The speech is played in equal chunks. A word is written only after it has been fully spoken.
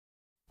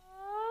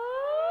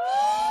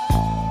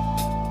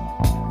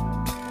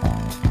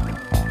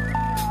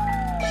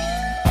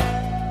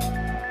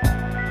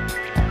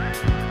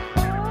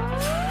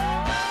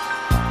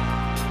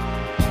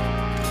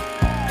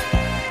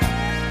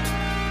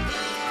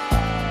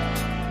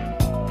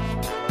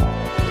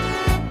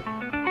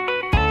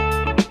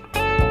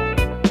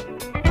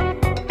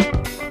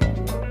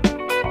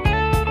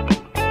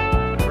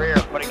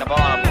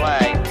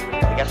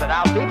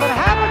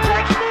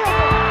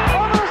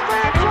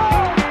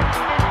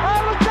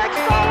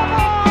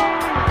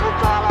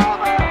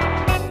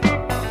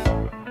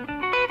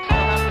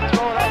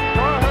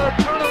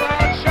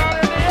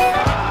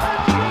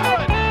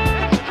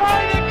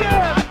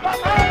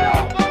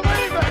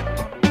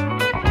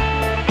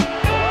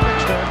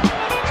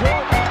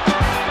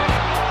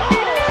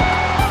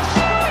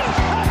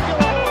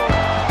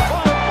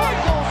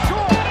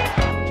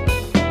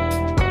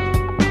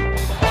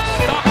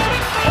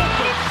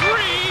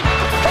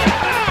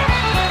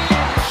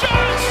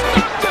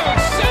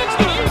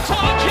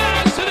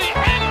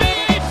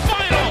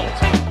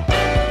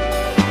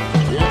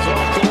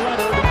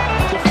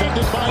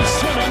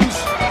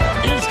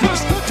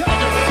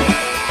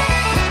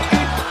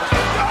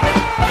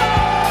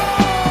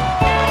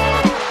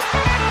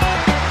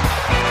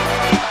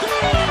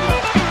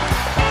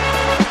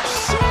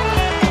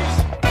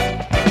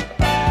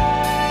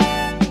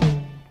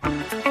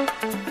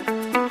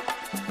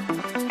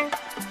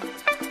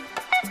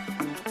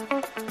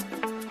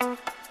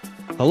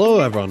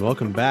everyone.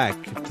 Welcome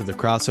back to the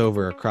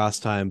Crossover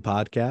Across Time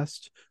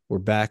podcast. We're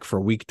back for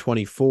week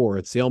 24.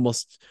 It's the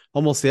almost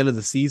the end of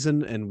the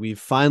season, and we've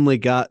finally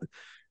got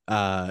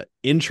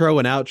intro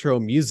and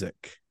outro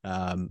music.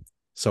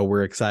 So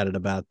we're excited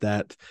about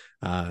that.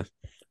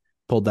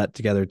 Pulled that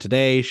together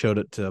today, showed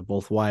it to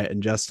both Wyatt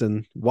and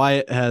Justin.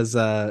 Wyatt has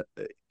a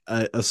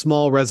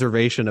small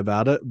reservation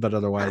about it, but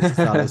otherwise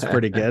thought it was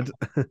pretty good.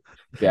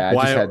 Yeah, I just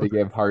Wyatt, had to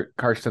give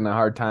Karston a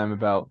hard time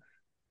about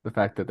the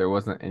fact that there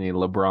wasn't any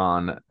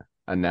LeBron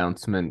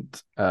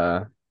announcement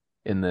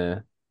in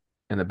the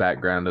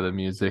background of the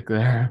music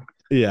there.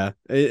 yeah,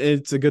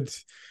 it's a good.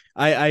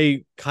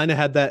 I kind of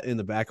had that in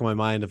the back of my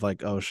mind of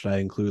like, oh, should I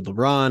include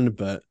LeBron?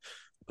 But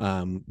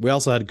we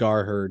also had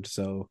Gar Heard,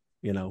 so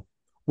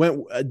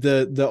when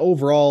the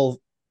overall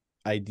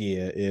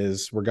idea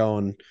is we're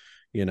going,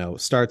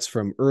 starts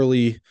from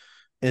early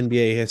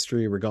NBA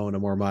history, we're going to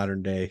more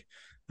modern day.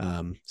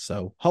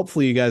 So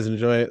hopefully you guys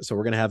enjoy it. So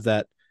we're gonna have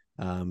that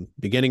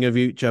beginning of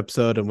each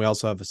episode, and we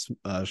also have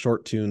a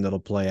short tune that'll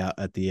play out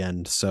at the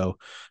end. So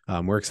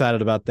we're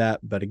excited about that.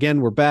 But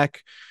again, we're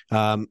back.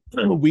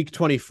 Week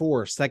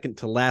 24, second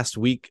to last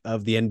week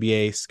of the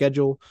NBA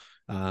schedule.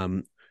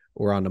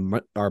 We're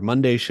on our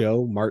Monday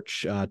show,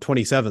 March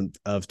 27th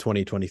of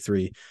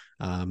 2023.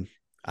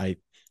 I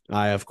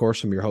of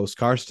course am your host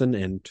Karston,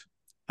 and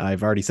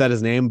I've already said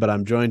his name, but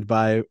I'm joined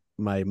by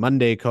my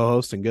Monday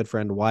co-host and good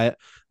friend Wyatt.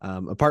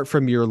 Apart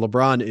from your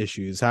LeBron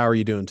issues, how are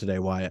you doing today,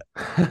 Wyatt?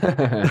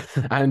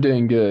 I'm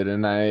doing good,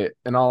 and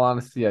in all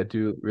honesty, I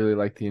do really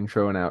like the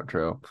intro and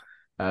outro.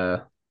 Uh,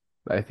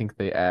 I think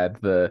they add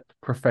the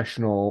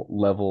professional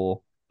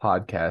level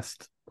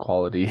podcast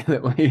quality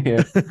that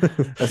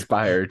we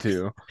aspire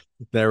to.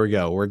 There we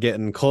go. We're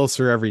getting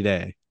closer every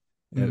day.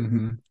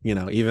 Hmm.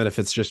 Even if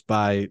it's just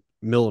by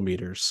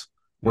millimeters,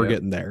 we're Yep.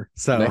 getting there.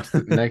 So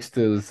Next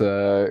is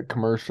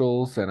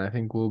commercials, and I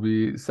think we'll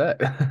be set.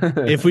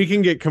 if we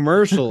can get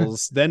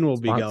commercials, then we'll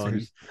be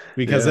going Sponsors.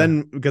 because Yeah.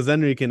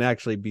 then we can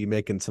actually be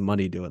making some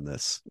money doing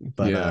this.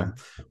 But Yeah.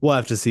 we'll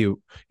have to see,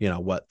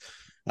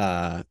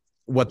 uh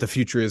what the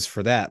future is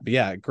for that. But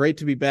yeah, great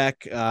to be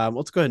back.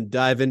 Let's go ahead and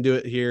dive into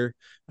it here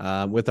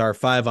with our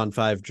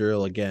 5-on-5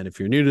 drill. Again, if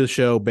you're new to the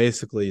show,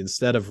 basically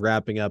instead of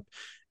wrapping up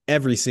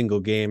every single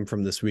game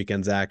from this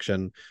weekend's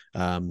action,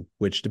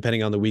 which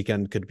depending on the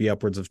weekend could be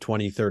upwards of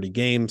 20-30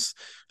 games.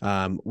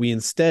 We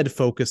instead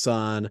focus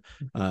on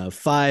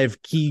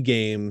 5 key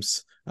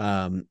games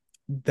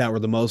that were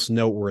the most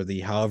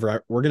noteworthy.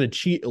 However, we're going to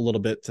cheat a little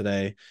bit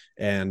today,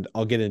 and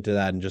I'll get into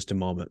that in just a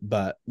moment.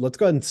 But let's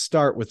go ahead and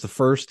start with the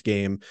first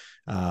game.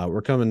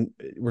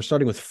 We're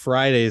starting with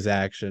Friday's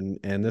action,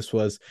 and this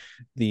was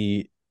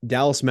the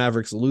Dallas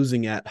Mavericks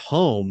losing at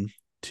home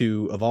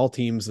to, of all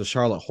teams, the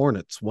Charlotte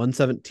Hornets,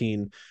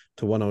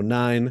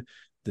 117-109.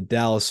 The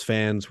Dallas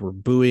fans were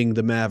booing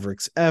the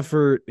Mavericks'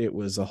 effort. It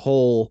was a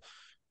whole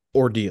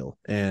ordeal.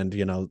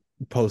 And,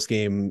 post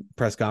game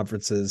press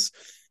conferences,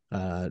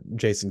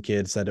 Jason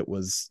Kidd said it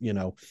was,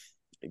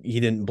 he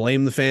didn't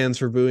blame the fans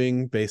for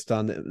booing based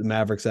on the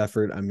Mavericks'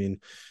 effort. I mean,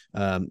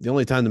 the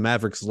only time the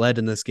Mavericks led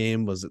in this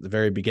game was at the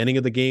very beginning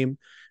of the game.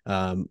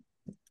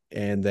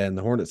 And then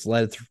the Hornets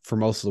led for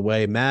most of the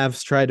way.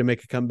 Mavs tried to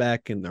make a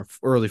comeback in the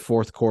early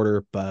fourth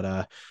quarter,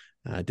 but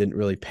didn't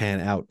really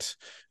pan out.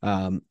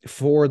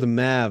 For the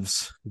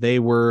Mavs,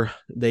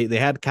 they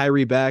had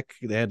Kyrie back.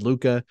 They had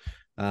Luka.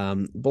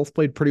 Both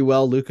played pretty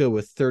well. Luka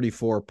with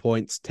 34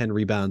 points, 10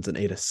 rebounds, and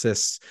 8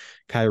 assists.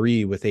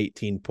 Kyrie with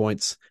 18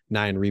 points,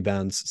 9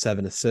 rebounds,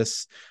 7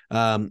 assists.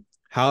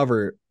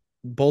 However,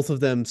 both of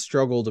them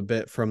struggled a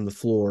bit from the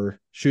floor,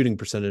 shooting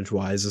percentage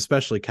wise,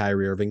 especially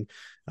Kyrie Irving,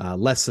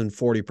 less than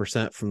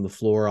 40% from the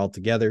floor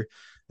altogether.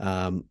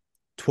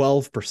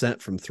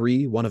 12% from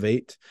three, 1 of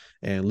 8,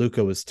 and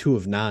Luka was 2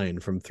 of 9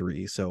 from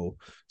three. So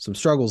some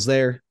struggles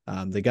there.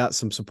 They got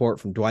some support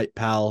from Dwight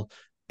Powell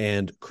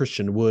and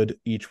Christian Wood,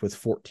 each with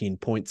 14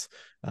 points.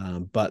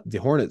 But the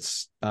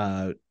Hornets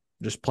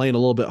just playing a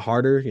little bit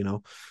harder,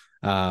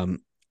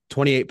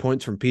 28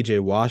 points from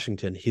PJ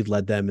Washington. He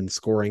led them in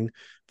scoring,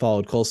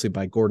 followed closely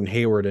by Gordon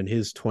Hayward and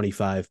his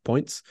 25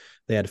 points.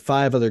 They had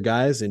 5 other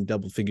guys in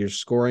double figures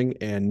scoring,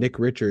 and Nick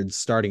Richards,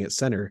 starting at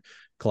center,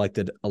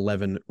 collected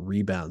 11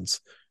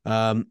 rebounds.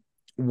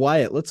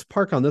 Wyatt, let's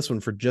park on this one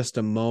for just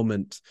a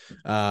moment.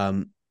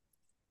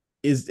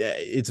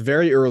 It's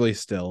very early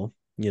still,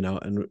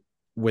 and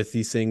with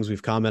these things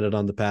we've commented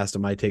on the past, it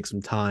might take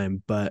some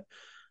time, but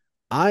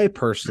I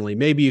personally,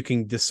 maybe you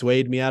can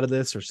dissuade me out of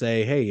this or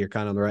say, hey, you're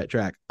kind of on the right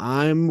track.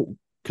 I'm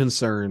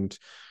concerned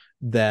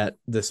that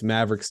this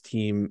Mavericks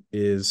team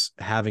is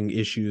having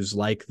issues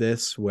like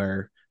this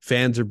where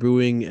fans are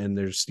booing and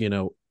there's,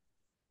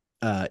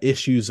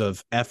 issues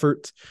of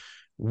effort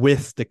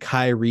with the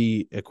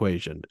Kyrie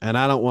equation. And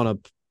I don't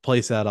want to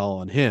place that all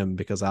on him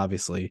because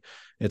obviously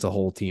it's a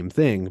whole team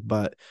thing.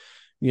 But,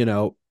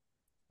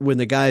 when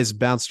the guys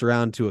bounced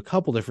around to a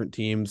couple different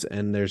teams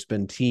and there's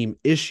been team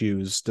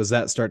issues, does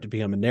that start to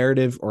become a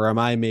narrative, or am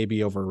I maybe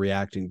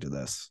overreacting to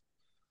this?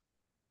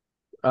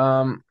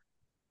 Um,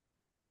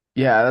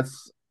 yeah,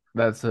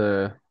 that's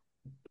a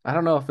I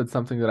don't know if it's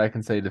something that I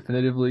can say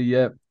definitively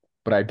yet.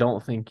 but I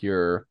don't think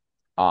you're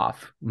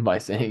off by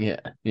saying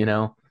it, you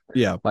know?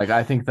 Yeah. Like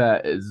I think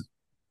that is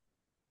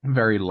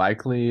very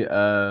likely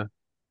a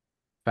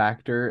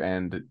factor,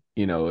 and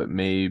it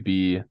may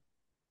be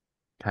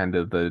kind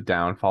of the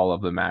downfall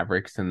of the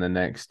Mavericks in the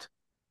next,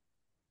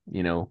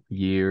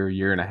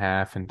 year and a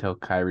half until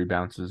Kyrie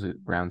bounces it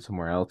around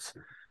somewhere else.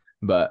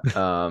 But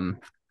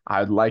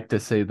I'd like to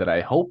say that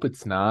I hope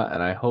it's not,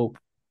 and I hope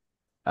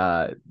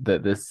that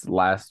this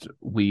last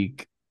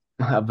week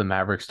of the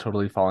Mavericks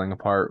totally falling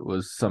apart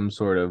was some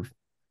sort of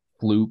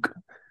fluke.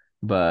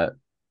 But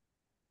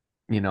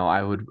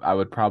I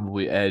would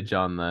probably edge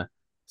on the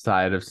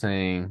side of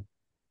saying,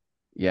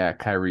 yeah,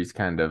 Kyrie's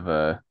kind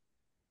of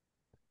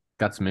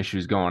got some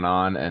issues going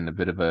on and a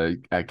bit of a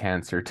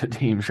cancer to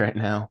teams right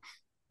now.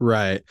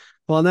 Right.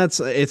 Well, and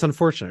it's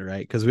unfortunate,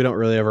 right? Because we don't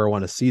really ever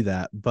want to see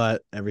that,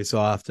 but every so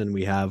often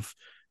we have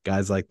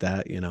guys like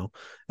that, you know.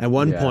 Yeah.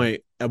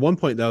 At one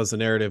point that was the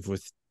narrative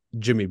with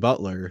Jimmy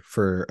Butler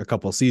for a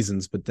couple of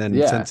seasons, but then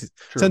Yeah, since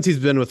true. he's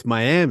been with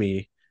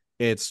Miami,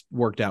 it's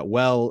worked out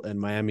well, and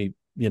Miami,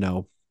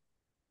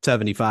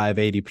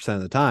 75-80%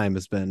 of the time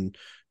has been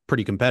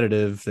pretty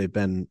competitive. They've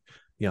been,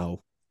 you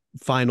know,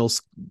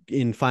 finals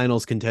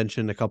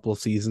contention a couple of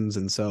seasons,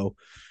 and so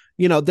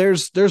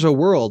there's a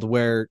world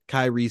where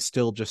Kyrie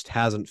still just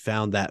hasn't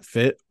found that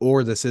fit,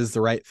 or this is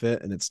the right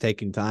fit and it's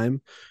taking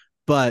time.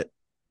 But,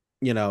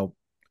 you know,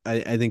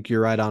 I think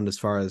you're right on as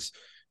far as,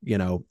 you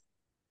know,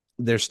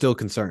 there's still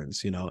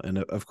concerns, and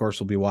of course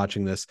we'll be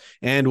watching this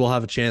and we'll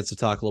have a chance to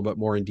talk a little bit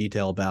more in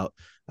detail about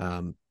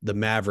the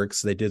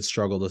Mavericks. They did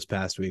struggle this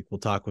past week. We'll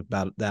talk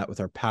about that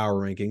with our power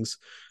rankings.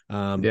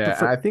 Yeah, But and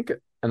for I think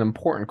an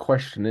important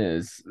question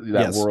is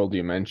that yes, world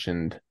you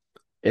mentioned,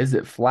 is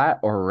it flat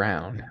or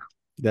round?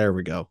 there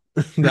we go.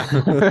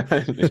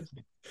 that,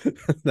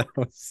 that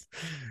was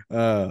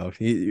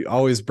he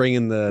always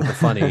bringing the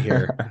funny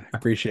here. I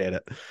appreciate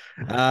it.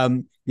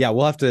 Yeah,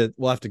 we'll have to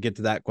get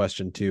to that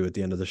question too at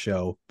the end of the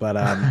show, but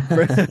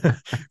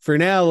for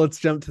now let's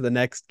jump to the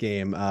next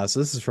game. So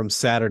this is from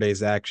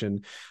Saturday's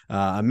action,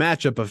 a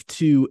matchup of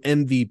two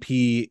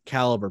MVP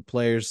caliber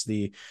players,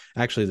 the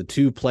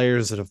two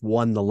players that have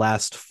won the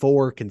last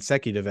four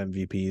consecutive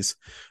MVPs,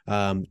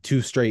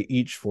 two straight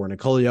each for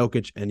Nikola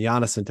Jokic and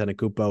Giannis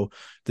Antetokounmpo.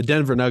 The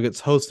Denver Nuggets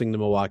hosting the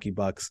Milwaukee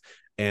Bucks,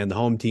 and the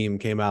home team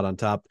came out on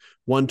top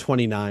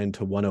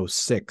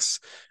 129-106.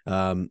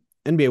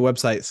 NBA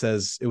website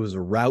says it was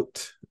a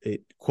rout.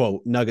 It,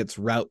 quote, Nuggets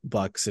rout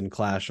Bucks in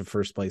clash of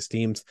first place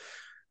teams.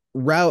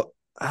 Rout,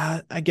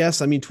 I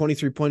guess,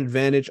 23-point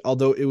advantage,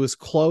 although it was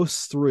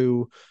close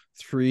through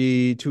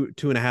two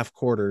and a half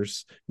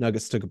quarters.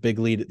 Nuggets took a big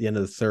lead at the end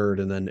of the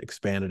third and then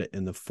expanded it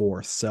in the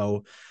fourth.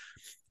 So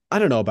I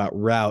don't know about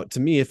route.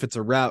 To me, if it's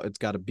a route, it's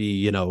got to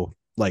be,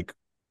 like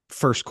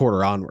first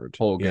quarter onward,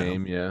 Whole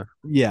game, yeah.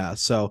 Yeah.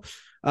 So,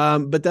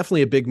 but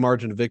definitely a big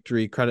margin of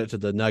victory. Credit to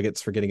the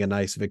Nuggets for getting a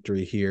nice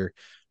victory here.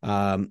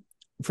 For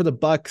the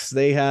Bucks,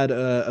 they had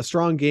a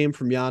strong game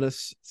from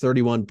Giannis,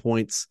 31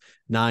 points,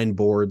 9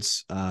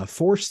 boards,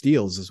 4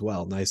 steals as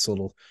well. Nice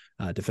little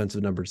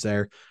defensive numbers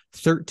there.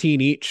 13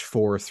 each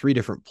for 3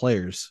 different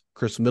players: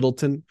 Chris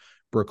Middleton,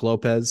 Brooke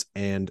Lopez,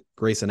 and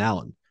Grayson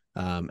Allen.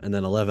 And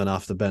then 11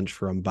 off the bench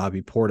from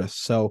Bobby Portis.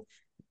 So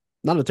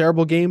not a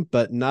terrible game,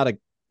 but not a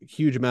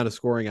huge amount of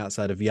scoring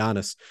outside of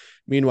Giannis.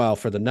 Meanwhile,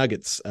 for the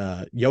Nuggets,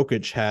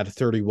 Jokic had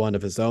 31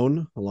 of his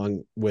own,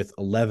 along with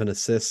 11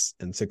 assists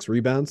and 6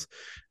 rebounds.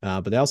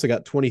 But they also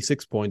got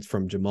 26 points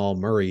from Jamal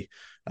Murray,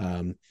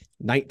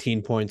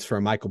 19 points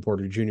from Michael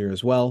Porter Jr.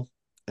 as well,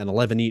 and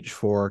 11 each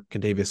for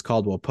Kentavious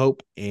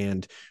Caldwell-Pope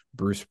and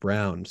Bruce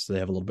Brown. So they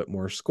have a little bit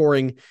more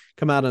scoring,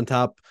 come out on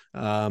top.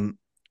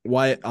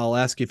 Wyatt, I'll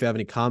ask you if you have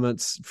any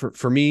comments.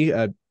 For me,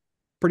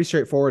 pretty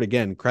straightforward.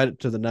 Again, credit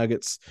to the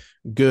Nuggets.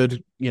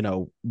 Good,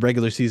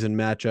 regular season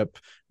matchup.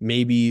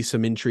 Maybe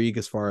some intrigue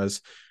as far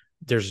as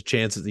there's a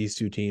chance that these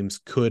two teams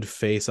could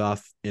face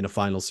off in a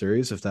final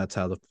series if that's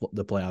how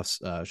the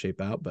playoffs shape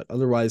out. But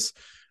otherwise,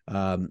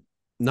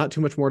 not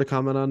too much more to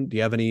comment on. Do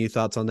you have any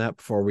thoughts on that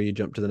before we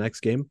jump to the next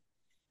game?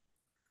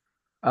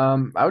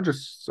 I would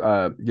just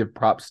give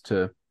props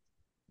to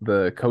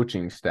the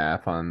coaching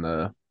staff on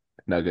the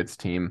Nuggets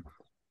team.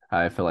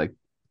 I feel like,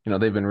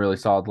 they've been really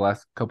solid the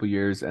last couple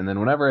years. And then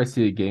whenever I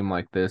see a game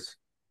like this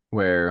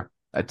where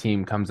a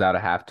team comes out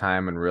of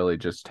halftime and really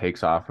just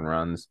takes off and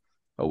runs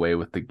away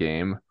with the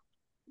game,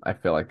 I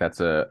feel like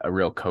that's a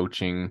real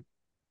coaching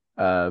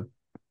or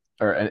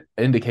an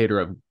indicator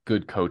of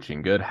good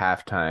coaching, good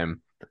halftime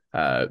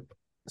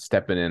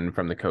stepping in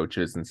from the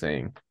coaches and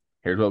saying,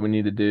 here's what we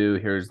need to do.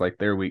 Here's like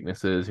their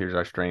weaknesses. Here's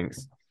our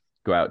strengths.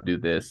 Go out, do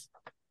this.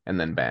 And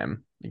then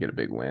bam, you get a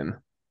big win.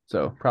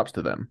 So props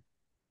to them.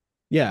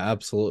 Yeah,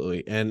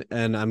 absolutely. And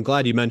I'm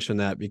glad you mentioned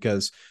that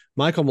because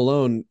Michael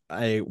Malone,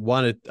 I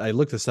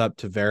looked this up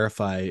to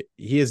verify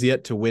he has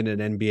yet to win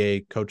an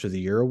NBA Coach of the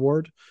Year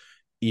award,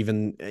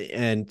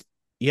 and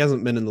he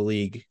hasn't been in the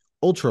league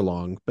ultra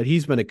long, but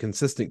he's been a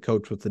consistent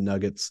coach with the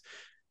Nuggets.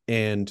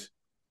 And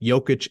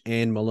Jokic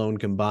and Malone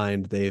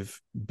combined, they've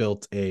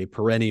built a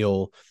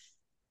perennial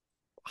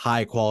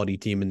high quality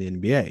team in the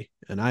NBA.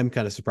 And I'm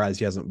kind of surprised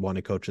he hasn't won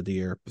a coach of the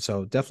year.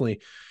 So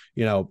definitely,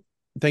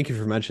 thank you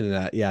for mentioning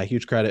that. Yeah,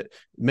 huge credit.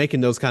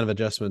 Making those kind of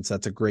adjustments,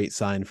 that's a great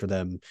sign for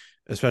them,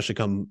 especially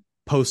come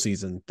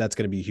postseason. That's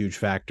going to be a huge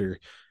factor,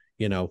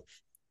 you know,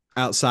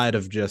 outside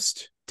of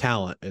just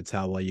talent. It's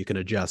how well you can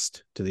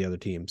adjust to the other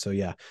team. So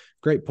yeah,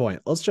 great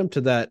point. Let's jump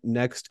to that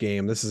next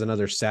game. This is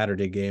another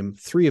Saturday game.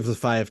 3 of the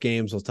 5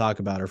 games we'll talk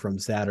about are from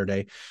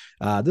Saturday.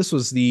 This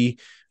was the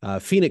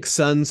Phoenix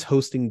Suns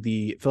hosting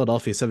the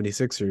Philadelphia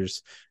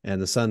 76ers,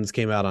 and the Suns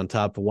came out on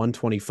top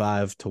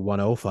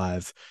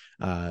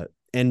 125-105,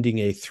 ending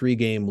a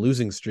 3-game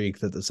losing streak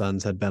that the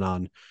Suns had been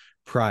on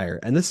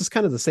prior. And this is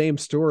kind of the same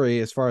story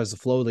as far as the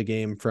flow of the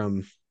game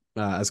from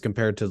as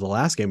compared to the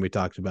last game we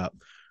talked about.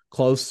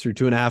 Close through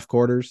 2.5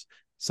 quarters.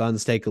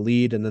 Suns take a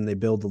lead, and then they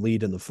build the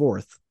lead in the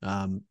fourth.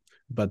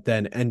 But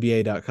then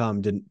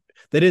NBA.com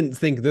didn't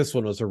think this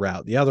one was a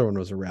rout. The other one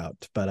was a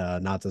rout,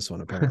 but not this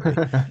one apparently.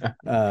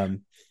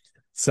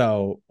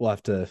 So we'll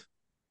have to.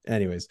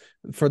 Anyways,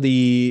 for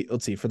the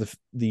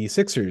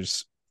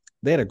Sixers,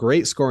 they had a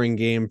great scoring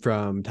game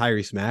from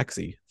Tyrese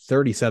Maxey,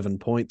 37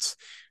 points,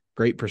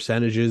 great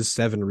percentages,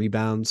 7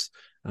 rebounds.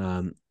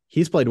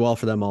 He's played well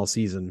for them all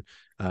season.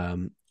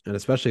 And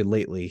especially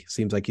lately,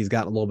 seems like he's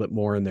gotten a little bit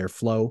more in their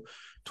flow.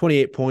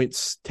 28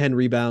 points, 10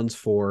 rebounds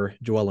for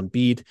Joel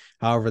Embiid.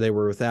 However, they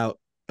were without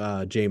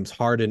James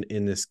Harden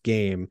in this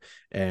game,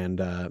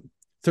 and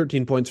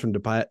 13 points from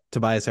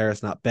Tobias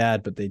Harris, not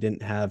bad, but they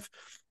didn't have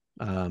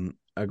a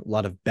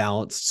lot of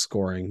balanced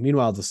scoring.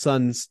 Meanwhile, the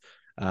Suns,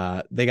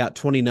 they got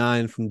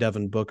 29 from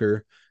Devin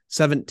Booker,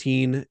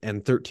 17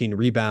 and 13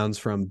 rebounds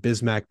from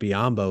Bismack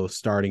Biyombo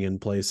starting in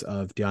place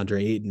of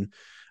DeAndre Ayton.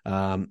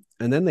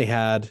 And then they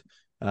had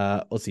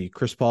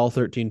Chris Paul,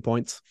 13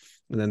 points,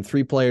 and then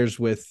 3 players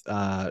with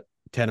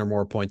 10 or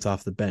more points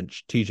off the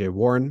bench: TJ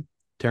Warren,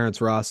 Terrence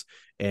Ross,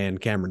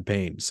 and Cameron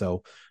Payne.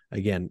 So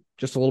again,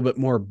 just a little bit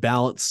more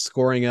balanced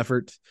scoring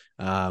effort,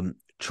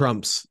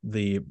 trumps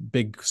the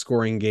big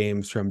scoring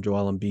games from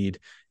Joel Embiid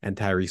and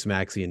Tyrese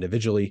Maxey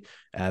individually,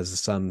 as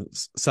the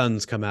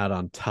Suns come out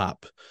on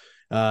top.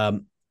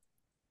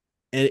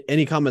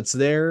 Any comments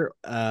there?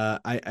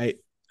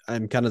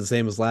 I'm kind of the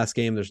same as last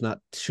game. There's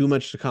not too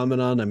much to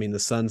comment on. I mean, the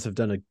Suns have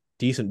done a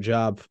decent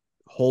job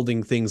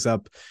holding things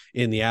up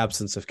in the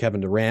absence of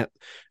Kevin Durant.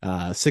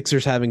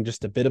 Sixers having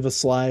just a bit of a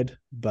slide,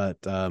 but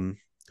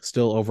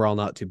still overall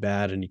not too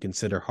bad. And you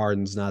consider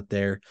Harden's not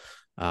there.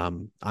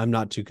 I'm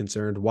not too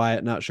concerned.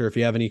 Wyatt, not sure if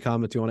you have any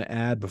comments you want to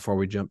add before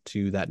we jump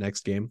to that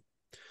next game.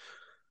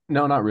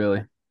 No, not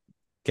really.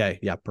 Okay,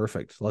 yeah,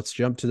 perfect. Let's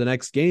jump to the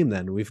next game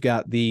then. We've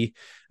got the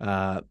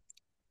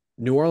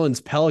New Orleans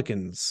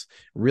Pelicans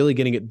really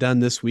getting it done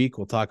this week.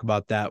 We'll talk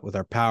about that with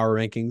our power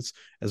rankings,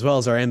 as well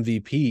as our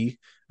MVP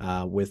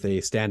with a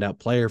standout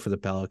player for the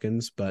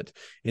Pelicans. But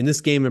in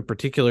this game in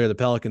particular, the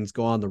Pelicans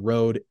go on the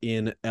road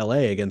in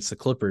LA against the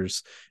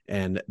Clippers,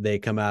 and they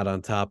come out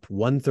on top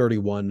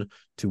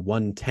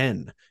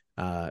 131-110,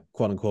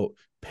 quote unquote.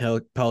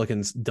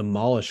 Pelicans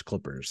demolish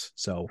Clippers.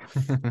 So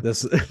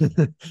this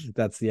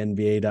that's the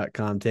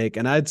NBA.com take.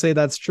 And I'd say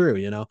that's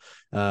true.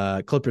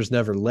 Clippers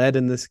never led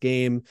in this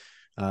game.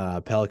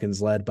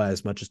 Pelicans led by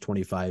as much as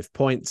 25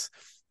 points.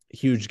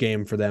 Huge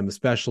game for them,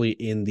 especially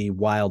in the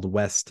Wild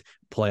West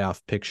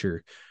playoff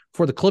picture.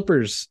 For the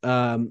Clippers,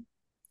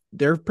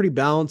 they're pretty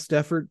balanced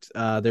effort.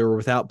 They were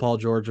without Paul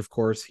George, of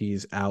course.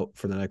 He's out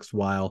for the next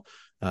while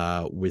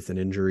with an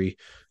injury.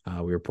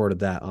 We reported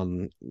that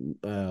on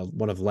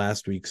one of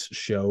last week's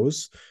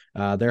shows.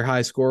 Their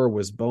high scorer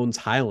was Bones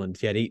Highland.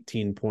 He had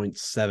 18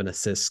 points, 7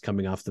 assists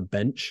coming off the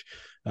bench.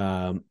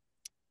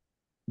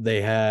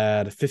 They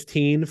had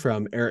 15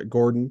 from Eric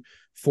Gordon,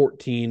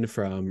 14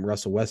 from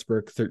Russell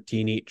Westbrook,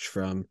 13 each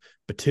from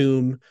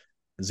Batum,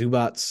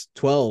 Zubats,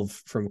 12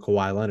 from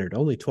Kawhi Leonard,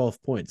 only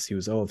 12 points. He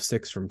was 0 of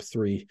 6 from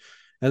 3,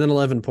 and then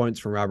 11 points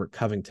from Robert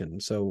Covington.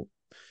 So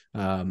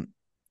kind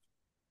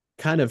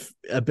of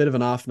a bit of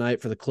an off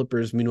night for the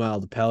Clippers. Meanwhile,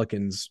 the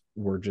Pelicans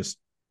were just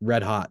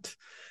red hot.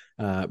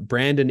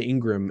 Brandon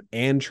Ingram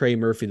and Trey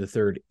Murphy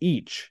III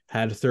each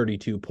had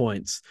 32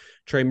 points.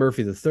 Trey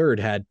Murphy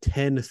III had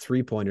 10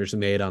 3-pointers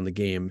made on the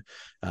game.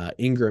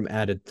 Ingram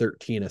added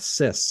 13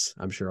 assists.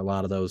 I'm sure a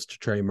lot of those to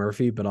Trey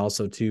Murphy, but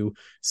also to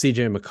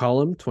CJ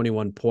McCollum,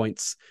 21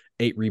 points,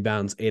 8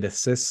 rebounds, 8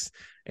 assists,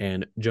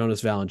 and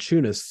Jonas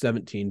Valanciunas,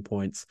 17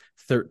 points,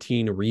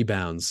 13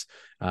 rebounds,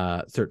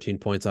 13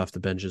 points off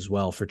the bench as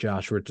well for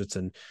Josh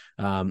Richardson.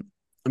 I'm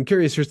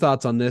curious your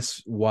thoughts on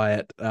this,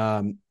 Wyatt.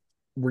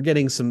 We're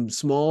getting some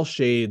small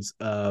shades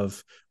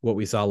of what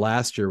we saw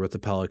last year with the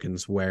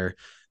Pelicans, where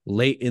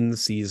late in the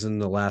season,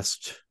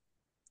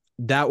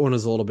 that one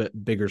was a little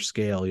bit bigger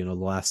scale. The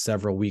last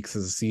several weeks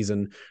of the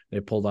season,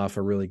 they pulled off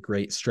a really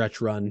great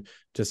stretch run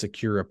to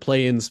secure a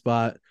play-in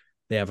spot.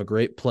 They have a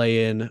great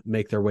play-in,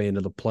 make their way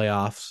into the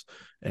playoffs,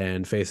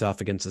 and face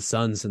off against the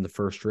Suns in the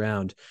first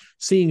round.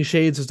 Seeing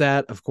shades of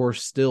that, of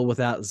course, still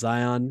without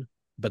Zion,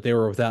 but they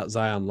were without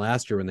Zion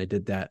last year when they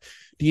did that.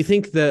 Do you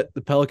think that the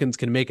Pelicans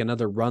can make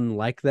another run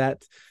like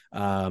that?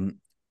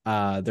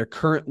 They're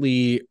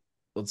currently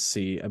let's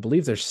see. I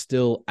believe they're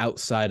still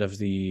outside of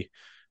the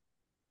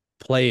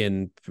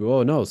play-in.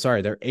 Oh no,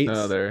 sorry, they're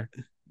No, eighth. they're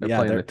Yeah,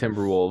 playing the they're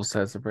Timberwolves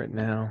as of right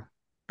now.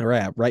 all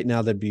right. Right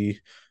now, they'd be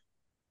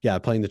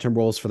playing the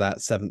Timberwolves for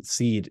that seventh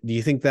seed. Do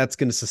you think that's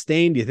going to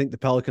sustain? Do you think the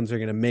Pelicans are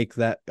going to make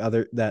that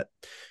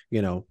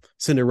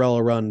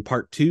Cinderella run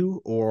part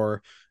two,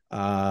 or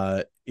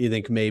you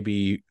think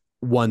maybe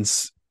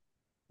once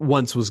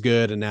was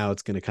good and now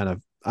it's going to kind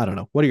of, I don't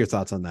know. What are your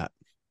thoughts on that?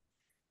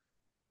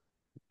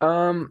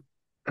 Um,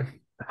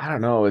 I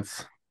don't know.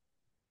 It's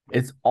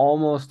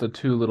almost a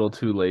too little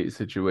too late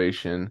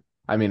situation.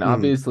 I mean, Mm,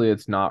 obviously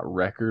it's not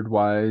record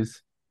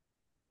wise,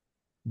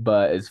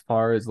 but as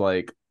far as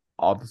like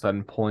all of a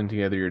sudden pulling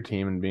together your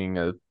team and being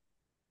a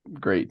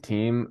great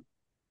team,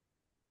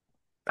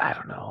 I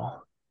don't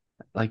know.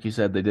 Like you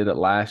said, they did it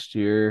last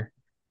year.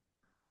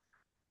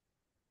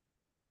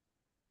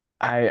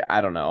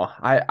 I don't know.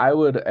 I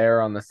would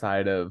err on the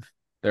side of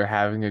they're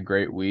having a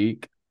great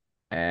week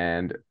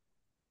and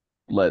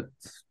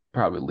let's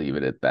probably leave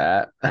it at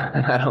that.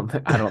 I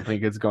don't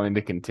think it's going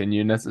to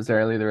continue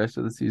necessarily the rest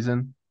of the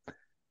season,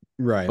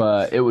 right.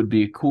 but it would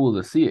be cool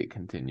to see it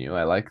continue.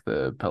 I like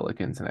the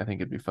Pelicans and I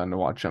think it'd be fun to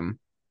watch them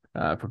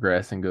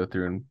progress and go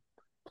through and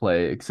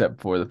play,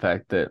 except for the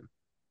fact that,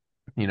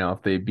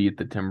 if they beat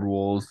the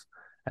Timberwolves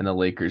and the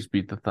Lakers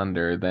beat the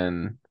Thunder,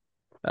 then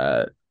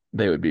uh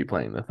they would be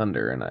playing the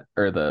Thunder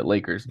or the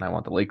Lakers, and I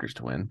want the Lakers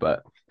to win.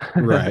 But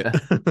Right.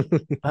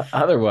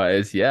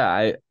 otherwise,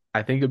 yeah,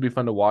 I think it'd be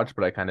fun to watch,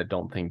 but I kind of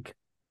don't think.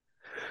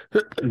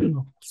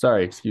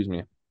 Sorry, excuse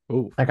me.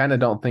 Oh, I kind of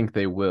don't think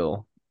they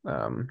will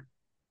um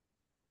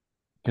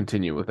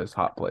continue with this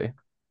hot play.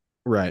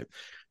 right.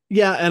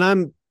 Yeah,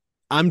 and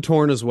I'm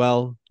torn as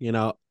well.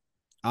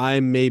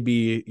 I'm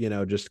maybe,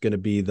 just going to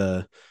be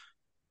the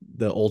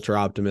ultra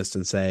optimist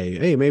and say,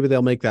 hey, maybe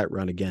they'll make that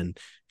run again.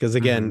 Because Hmm.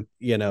 again,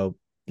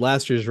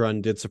 last year's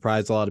run did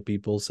surprise a lot of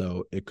people,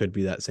 so it could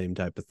be that same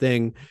type of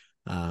thing.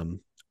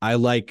 I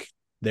like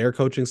their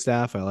coaching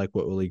staff. I like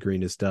what Willie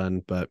Green has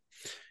done, but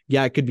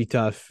yeah, it could be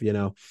tough.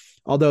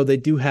 Although they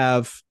do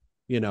have,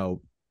 you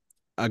know,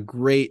 a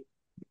great,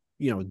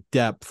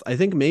 depth. I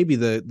think maybe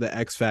the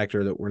X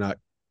factor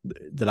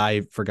that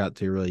I forgot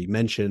to really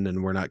mention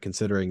and we're not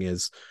considering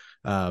is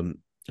um,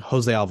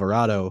 Jose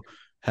Alvarado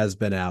has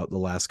been out the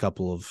last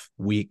couple of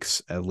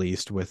weeks at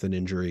least with an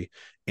injury,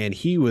 and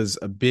he was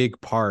a big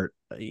part.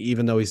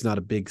 Even though he's not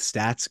a big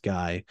stats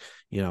guy,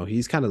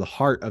 he's kind of the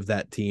heart of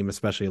that team,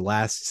 especially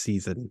last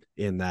season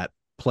in that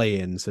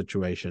play-in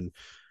situation.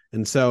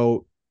 And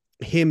so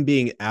him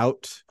being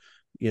out,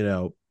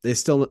 they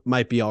still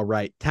might be all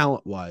right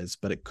talent wise,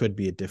 but it could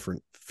be a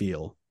different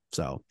feel.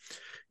 So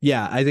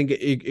yeah, I think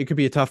it could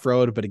be a tough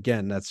road, but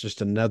again, that's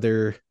just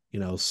another,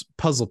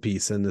 puzzle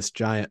piece in this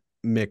giant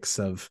mix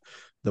of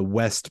the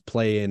West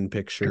play-in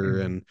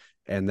picture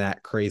and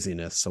that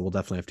craziness. So we'll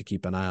definitely have to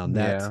keep an eye on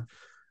that. Yeah.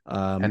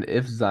 Um, And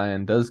if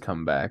Zion does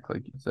come back,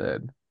 like you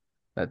said,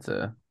 that's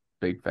a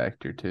big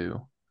factor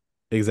too.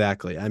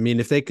 exactly. I mean,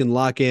 if they can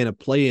lock in a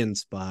play-in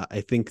spot,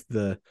 I think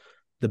the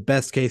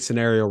best case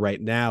scenario right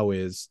now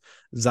is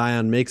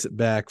Zion makes it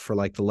back for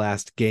like the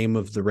last game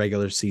of the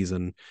regular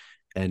season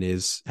and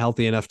is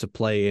healthy enough to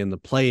play in the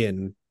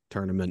play-in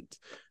tournament.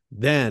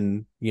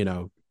 Then,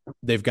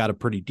 they've got a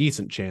pretty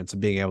decent chance of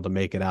being able to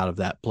make it out of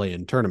that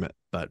play-in tournament.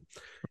 But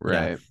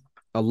yeah, Right.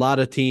 a lot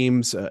of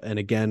teams, and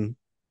again,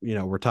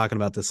 we're talking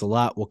about this a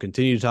lot. We'll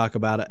continue to talk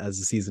about it as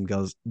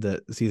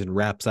the season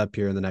wraps up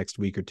here in the next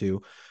week or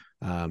two.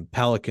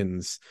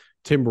 Pelicans,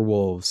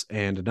 Timberwolves,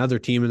 and another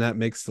team in that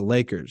mix, the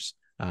Lakers.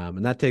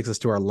 And that takes us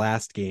to our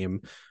last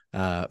game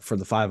for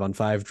the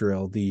 5-on-5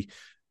 drill. The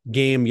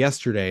game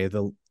yesterday,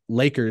 the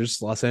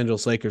Los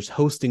Angeles Lakers,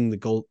 hosting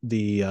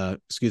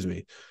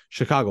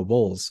Chicago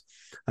Bulls,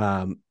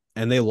 and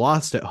they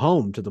lost at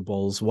home to the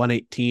Bulls,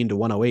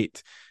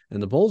 118-108.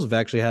 And the Bulls have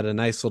actually had a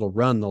nice little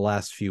run the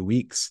last few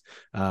weeks,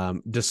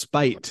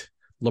 despite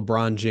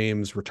LeBron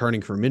James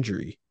returning from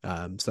injury.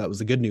 So that was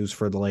the good news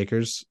for the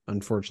Lakers.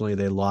 Unfortunately,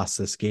 they lost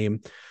this game.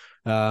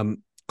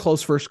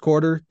 Close first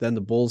quarter, then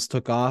the Bulls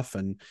took off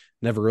and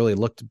never really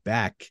looked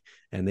back.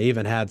 And they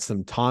even had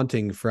some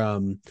taunting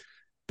from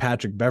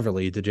Patrick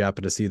Beverley. Did you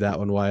happen to see that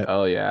one, Wyatt?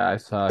 Oh yeah, I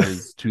saw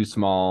his too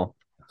small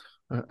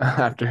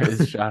after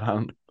his shot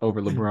on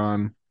over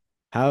LeBron.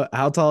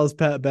 How tall is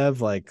Pat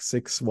Bev? Like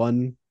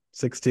 6'1",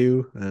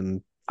 6'2",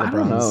 and I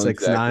don't LeBron's know 6'9".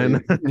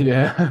 exactly.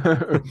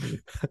 Yeah.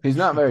 He's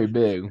not very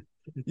big.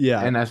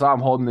 Yeah, And I saw him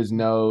holding his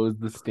nose,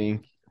 the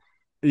stink,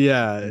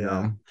 yeah, you yeah.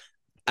 know.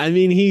 I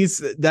mean,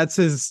 that's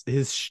his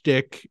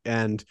shtick,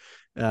 and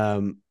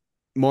um,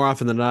 more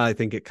often than not, I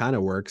think it kind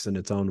of works in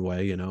its own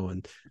way,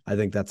 and I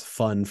think that's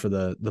fun for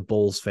the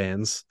Bulls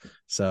fans.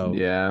 So,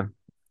 Yeah,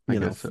 I you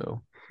know, guess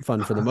so.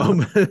 fun for the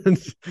moment.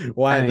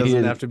 Wyatt And he doesn't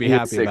is have to be he is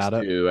happy six about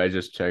it. two. I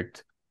just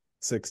checked.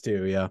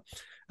 6'2", yeah.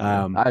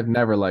 Yeah. Um, I've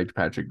never liked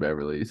Patrick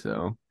Beverley,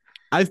 so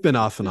I've been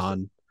off and just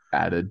on.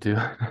 added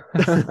to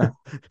it.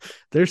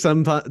 There's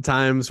some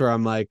times where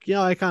I'm like,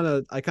 I kind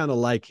of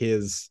like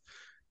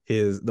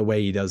the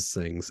way he does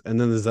things, and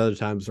then there's other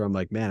times where I'm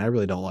like, man, I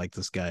really don't like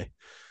this guy.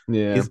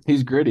 Yeah, He's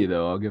he's gritty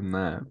though. I'll give him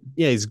that.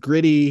 yeah, he's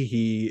gritty.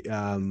 He's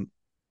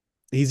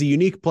a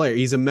unique player.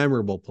 He's a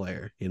memorable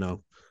player,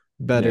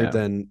 better Yeah,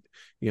 than,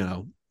 you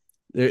know,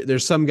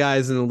 there's some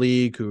guys in the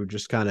league who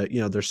just kind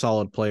of, they're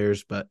solid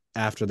players, but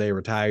after they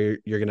retire,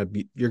 you're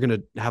gonna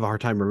have a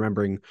hard time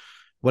remembering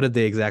what did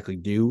they exactly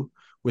do.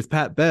 With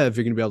Pat Bev,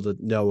 you're gonna be able to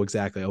know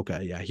exactly,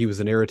 okay, yeah, he was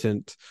an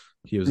irritant,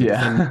 he was a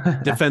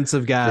yeah,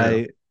 defensive true.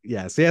 guy.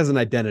 Yes, he has an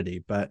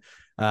identity, but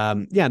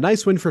yeah,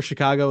 nice win for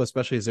Chicago,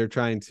 especially as they're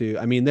trying to.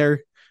 I mean,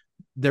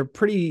 they're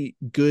pretty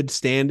good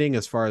standing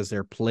as far as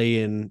their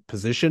play in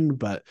position,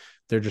 but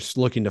they're just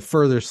looking to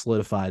further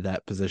solidify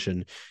that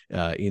position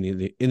in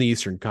the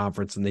Eastern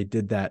Conference, and they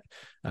did that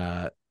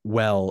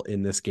well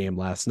in this game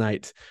last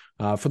night.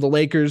 For the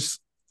Lakers,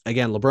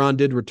 again, LeBron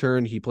did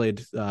return. He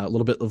played a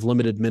little bit of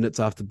limited minutes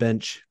off the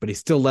bench, but he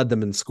still led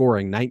them in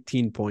scoring,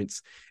 19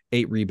 points,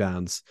 8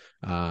 rebounds.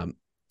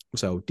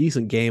 So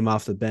decent game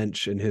off the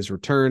bench in his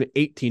return,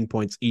 18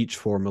 points each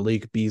for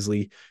Malik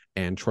Beasley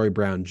and Troy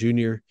Brown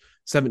Jr.,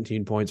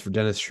 17 points for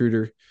Dennis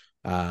Schroeder,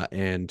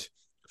 and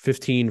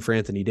 15 for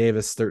Anthony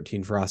Davis,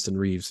 13 for Austin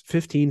Reeves,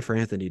 15 for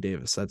Anthony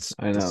Davis. That's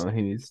I just know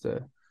he needs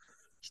to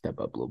step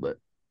up a little bit.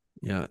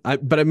 yeah.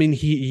 But I mean,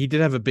 he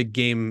did have a big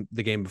game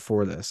the game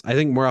before this. I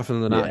think more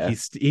often than not, Yeah,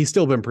 he's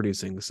still been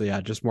producing. So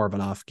yeah, just more of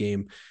an off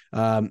game.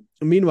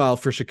 Meanwhile,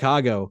 for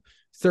Chicago,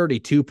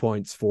 32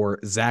 points for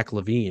Zach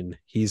LaVine.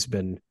 He's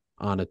been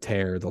on a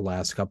tear the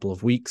last couple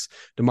of weeks.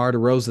 DeMar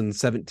DeRozan,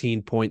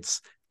 17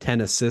 points,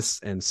 10 assists,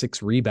 and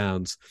 6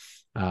 rebounds.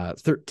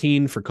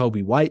 13 for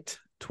Kobe White,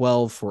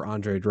 12 for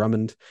Andre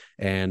Drummond,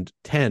 and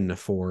 10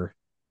 for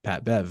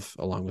Pat Bev,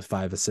 along with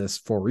 5 assists,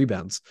 4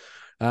 rebounds.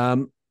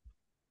 And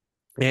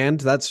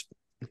that's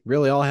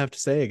really all I have to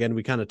say. Again,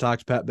 we kind of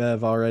talked Pat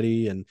Bev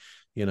already, and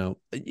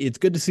it's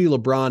good to see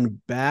LeBron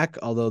back,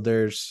 although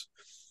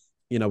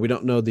we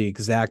don't know the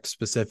exact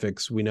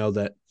specifics. We know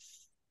that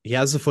he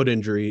has a foot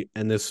injury,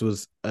 and this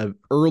was a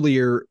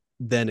earlier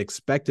than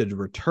expected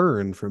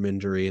return from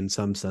injury in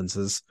some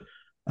senses.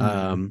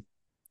 mm-hmm.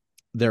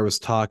 There was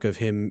talk of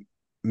him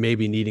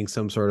maybe needing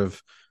some sort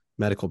of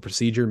medical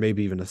procedure,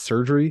 maybe even a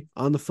surgery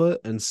on the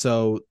foot. And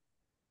so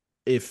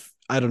if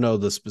I don't know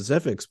the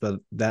specifics, but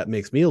that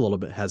makes me a little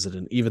bit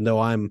hesitant, even though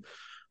I'm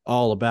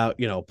all about,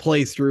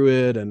 play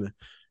through it and,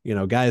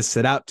 guys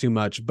sit out too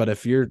much. But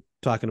if you're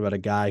talking about a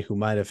guy who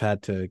might have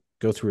had to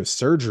go through a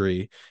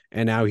surgery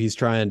and now he's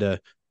trying to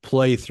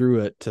play through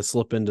it to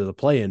slip into the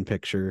play in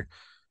picture,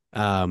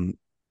 that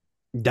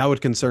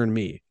would concern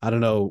me. I don't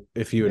know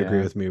if you would agree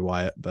Yeah, with me,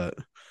 Wyatt, but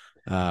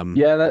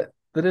yeah.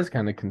 That is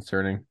kind of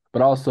concerning,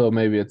 but also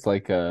maybe it's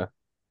like a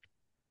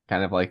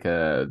kind of like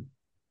a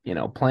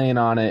playing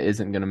on it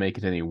isn't going to make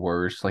it any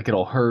worse. Like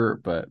it'll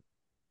hurt, but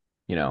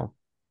you know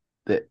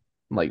that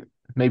like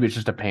maybe it's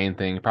just a pain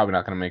thing. Probably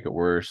not going to make it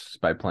worse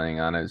by playing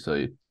on it.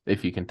 So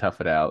if you can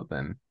tough it out,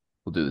 then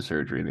we'll do the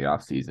surgery in the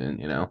off season.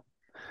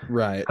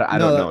 right. I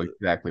No, don't that, know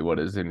exactly what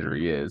his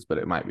injury is, but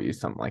it might be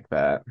something like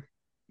that.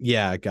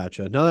 yeah,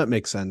 gotcha. No, that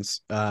makes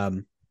sense.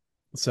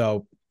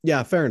 So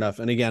yeah, fair enough.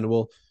 And again,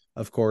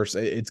 of course,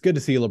 it's good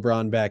to see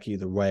LeBron back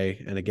either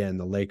way. And again,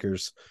 the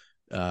Lakers,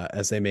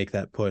 as they make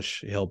that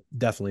push, he'll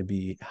definitely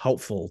be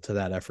helpful to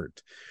that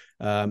effort.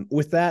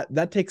 With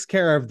that takes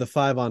care of the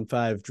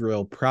 5-on-5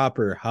 drill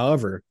proper.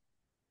 However,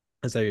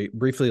 as I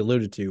briefly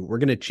alluded to, we're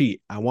going to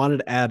cheat. I wanted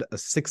to add a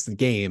sixth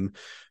game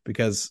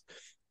because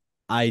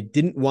I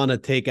didn't want to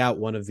take out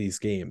one of these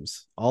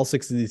games. All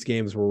six of these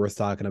games were worth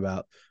talking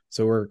about.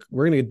 So we're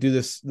going to do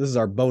this. This is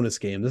our bonus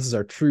game. This is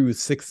our true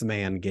sixth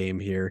man game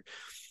here.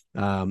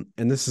 And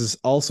this is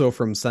also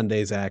from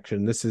Sunday's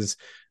action. This is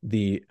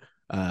the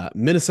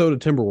Minnesota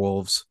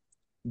Timberwolves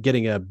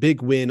getting a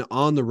big win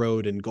on the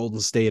road in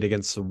Golden State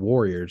against the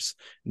Warriors,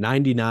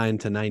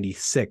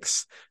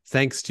 99-96,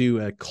 thanks to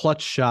a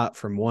clutch shot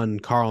from one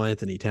Karl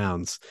Anthony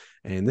Towns.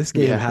 And this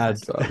game Yeah, I had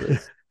saw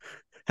this.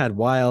 had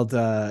wild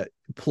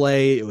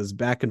play. It was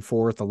back and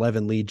forth,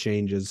 11 lead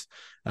changes,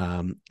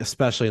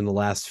 especially in the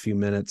last few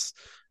minutes.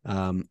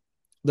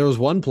 There was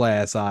one play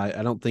I saw,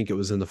 I don't think it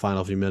was in the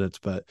final few minutes,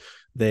 but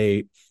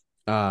they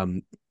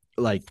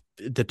like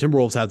the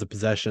Timberwolves have the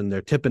possession,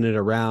 they're tipping it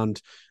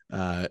around.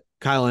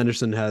 Kyle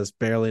Anderson has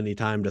barely any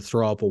time to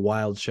throw up a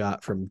wild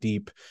shot from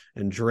deep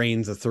and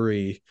drains a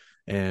three.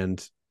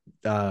 And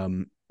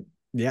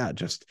yeah,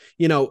 just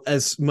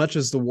as much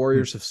as the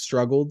Warriors have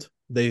struggled,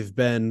 they've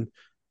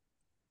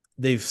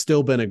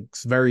still been a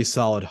very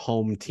solid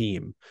home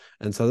team.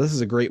 And so this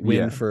is a great win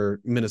Yeah.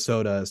 for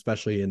Minnesota,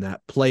 especially in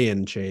that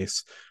play-in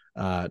chase,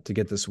 to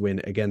get this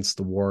win against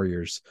the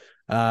Warriors.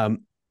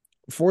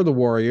 For the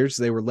Warriors,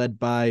 they were led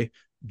by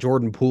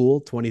Jordan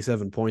Poole,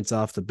 27 points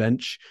off the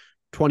bench,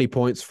 20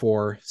 points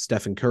for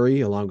Stephen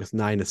Curry, along with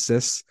 9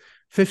 assists,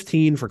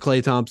 15 for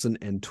Klay Thompson,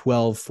 and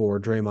 12 for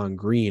Draymond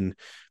Green.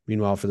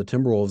 Meanwhile, for the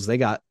Timberwolves, they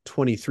got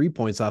 23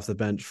 points off the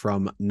bench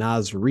from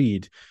Naz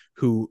Reid,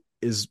 who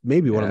is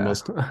maybe one of the Yeah,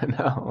 most I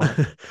know.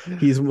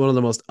 he's one of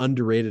the most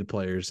underrated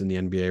players in the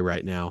NBA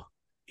right now.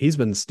 He's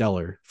been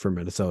stellar for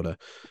Minnesota.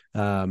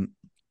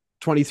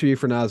 23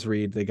 for Naz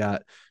Reid. They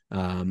got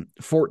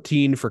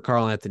 14 for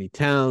Karl Anthony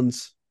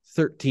Towns,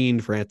 13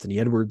 for Anthony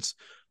Edwards,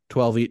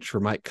 12 each for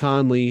Mike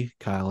Conley,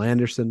 Kyle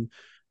Anderson.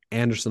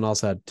 Anderson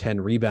also had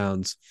 10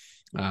 rebounds.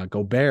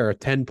 Gobert,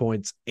 10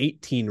 points,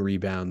 18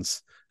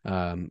 rebounds.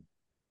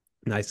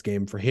 Nice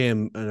game for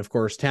him. And of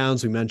course,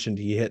 Towns, we mentioned,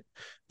 he hit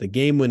the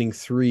game-winning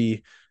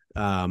three.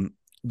 The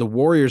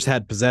Warriors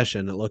had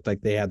possession. It looked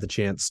like they had the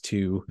chance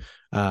to,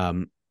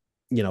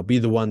 be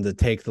the one to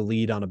take the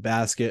lead on a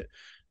basket.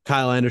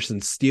 Kyle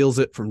Anderson steals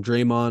it from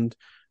Draymond.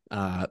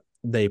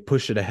 They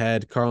push it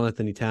ahead. Karl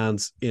Anthony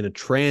Towns, in a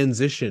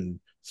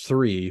transition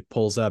three,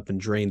 pulls up and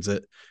drains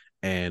it,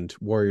 and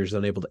Warriors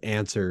unable to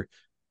answer,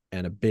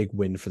 and a big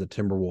win for the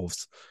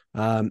Timberwolves.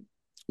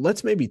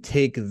 Let's maybe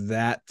take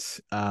that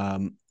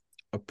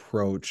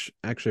approach.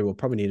 Actually, we'll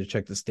probably need to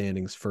check the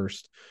standings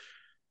first,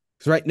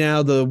 because right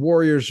now the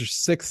Warriors are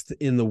 6th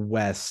in the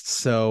West.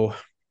 So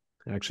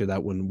actually,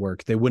 that wouldn't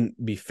work. They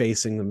wouldn't be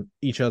facing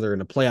each other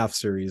in a playoff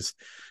series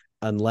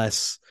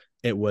unless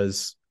it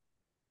was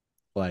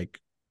like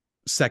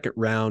second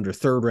round or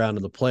third round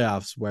of the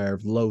playoffs where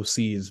low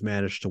seeds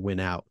managed to win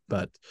out.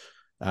 But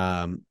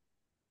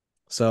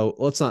so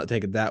let's not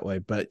take it that way.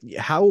 But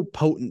how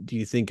potent do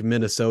you think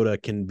Minnesota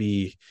can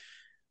be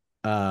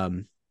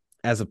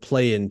as a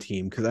play-in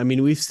team? Because I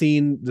mean, we've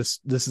seen this.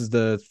 This is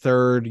the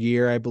third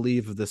year, I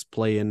believe, of this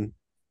play-in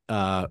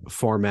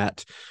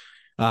format.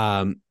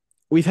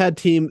 We've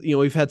had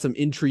we've had some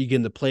intrigue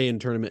in the play-in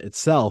tournament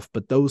itself,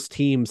 but those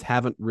teams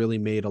haven't really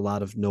made a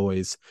lot of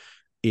noise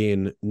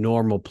in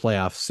normal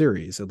playoff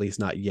series, at least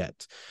not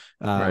yet.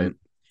 Right.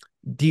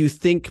 Do you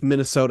think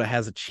Minnesota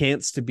has a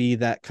chance to be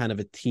that kind of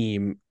a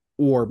team?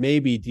 Or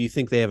maybe do you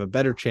think they have a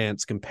better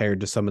chance compared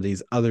to some of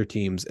these other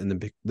teams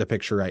in the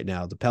picture right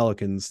now, the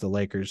Pelicans, the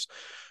Lakers,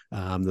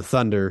 the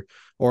Thunder?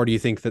 Or do you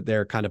think that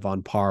they're kind of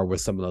on par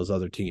with some of those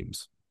other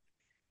teams?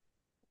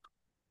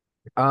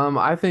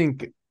 I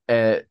think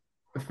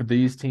for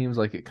these teams,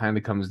 like it kind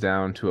of comes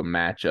down to a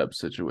matchup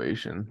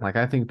situation. Like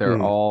I think they're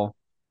Mm, all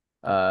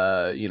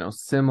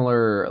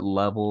similar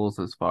levels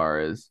as far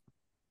as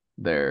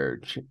their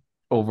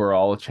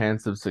overall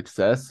chance of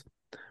success.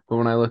 But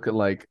when I look at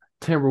like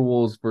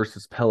Timberwolves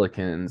versus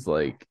Pelicans,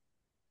 like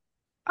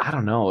I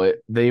don't know,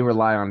 they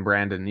rely on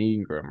Brandon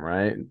Ingram,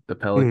 right? The mm,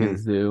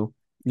 Pelicans do.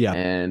 yeah,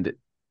 And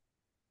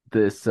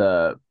this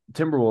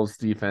Timberwolves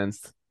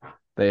defense,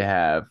 they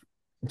have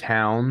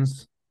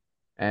Towns,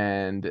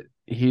 and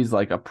he's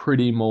like a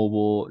pretty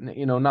mobile,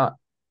 not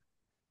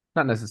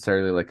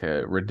necessarily like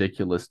a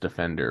ridiculous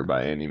defender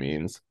by any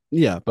means,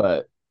 yeah,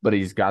 but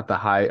he's got the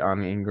height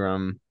on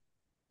Ingram,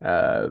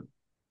 uh,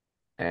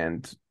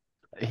 and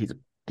he's a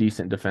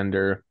decent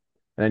defender.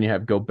 And then you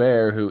have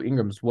Gobert, who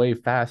Ingram's way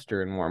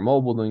faster and more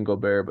mobile than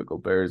Gobert, but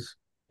Gobert's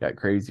got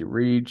crazy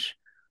reach.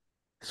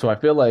 So I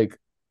feel like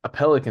a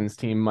Pelicans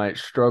team might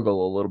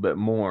struggle a little bit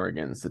more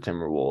against the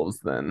Timberwolves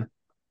than,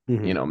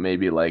 mm-hmm,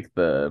 maybe like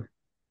the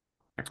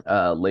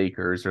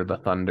Lakers or the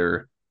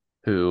Thunder,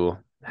 who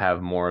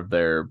have more of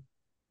their,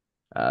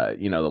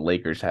 the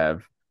Lakers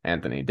have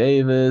Anthony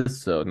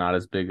Davis, so not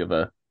as big of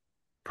a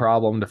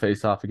problem to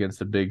face off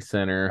against a big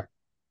center.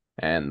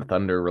 And the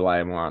Thunder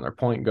rely more on their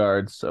point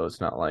guards, so it's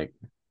not like,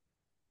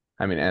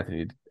 I mean,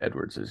 Anthony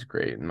Edwards is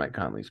great and Mike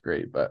Conley's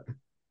great, but I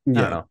don't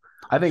yeah, know.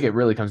 I think it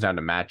really comes down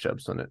to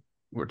matchups when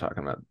we're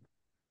talking about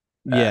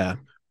that. yeah.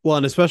 Well,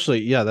 and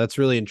especially, yeah, that's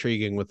really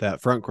intriguing with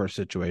that front court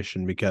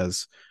situation,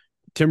 because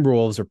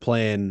Timberwolves are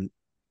playing,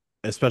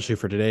 especially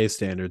for today's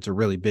standards, a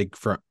really big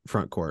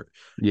front court.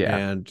 Yeah.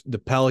 And the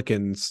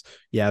Pelicans,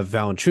 you have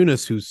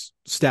Valanciunas, who's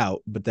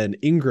stout, but then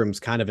Ingram's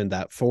kind of in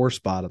that 4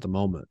 spot at the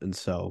moment. And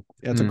so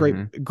yeah, it's a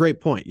Hmm.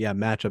 great point. Yeah,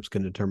 matchups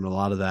can determine a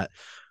lot of that.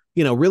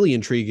 Really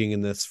intriguing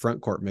in this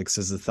front court mix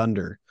is the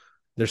Thunder.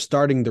 They're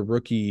starting the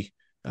rookie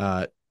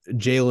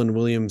Jalen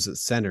Williams at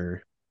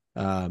center.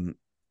 And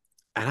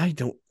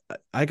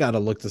I gotta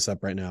look this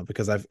up right now,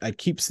 because I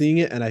keep seeing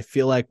it, and I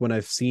feel like when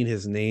I've seen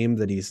his name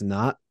that he's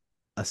not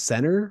a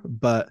center,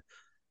 but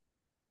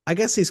I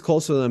guess he's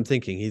closer than I'm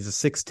thinking. He's a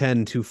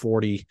 6'10",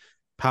 240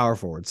 power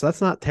forward. So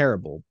that's not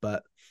terrible,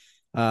 but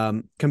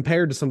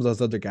compared to some of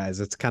those other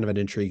guys, it's kind of an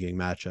intriguing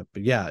matchup.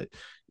 But yeah,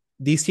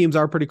 these teams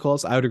are pretty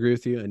close. I would agree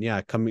with you. And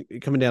yeah, coming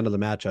down to the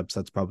matchups,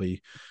 that's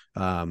probably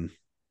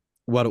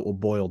what it will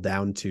boil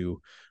down to.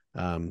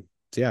 So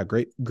yeah,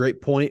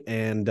 great point,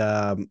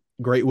 and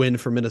great win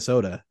for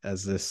Minnesota,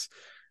 as this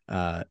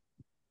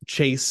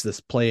this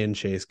play-in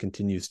chase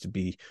continues to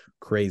be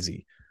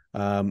crazy.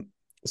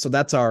 So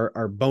that's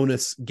our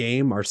bonus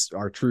game,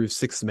 our true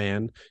sixth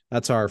man.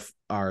 That's our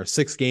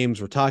 6 games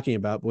we're talking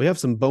about. But we have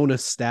some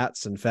bonus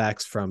stats and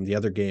facts from the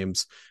other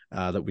games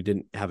that we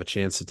didn't have a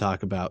chance to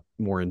talk about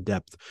more in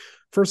depth.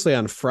 Firstly,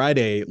 on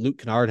Friday, Luke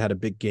Kennard had a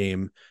big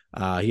game.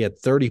 He had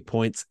 30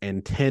 points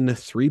and 10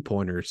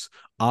 3-pointers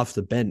off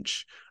the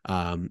bench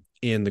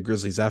in the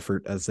Grizzlies'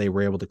 effort, as they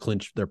were able to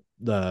clinch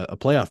a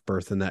playoff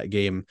berth in that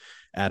game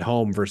at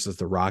home versus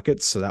the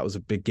Rockets. So that was a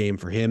big game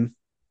for him.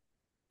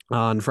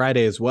 On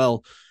Friday as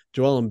well,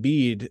 Joel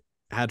Embiid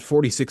had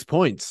 46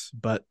 points,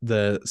 but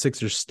the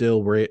Sixers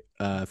still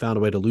found a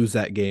way to lose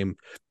that game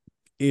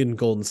in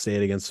Golden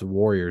State against the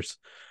Warriors.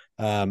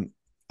 On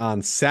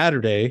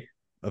Saturday,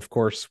 of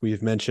course,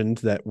 we've mentioned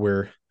that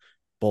we're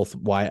both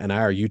Wyatt and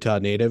I are Utah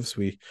natives.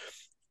 We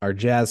are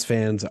Jazz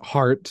fans at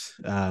heart.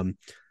 I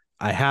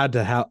had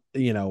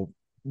to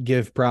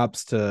give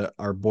props to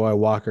our boy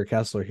Walker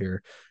Kessler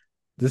here.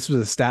 This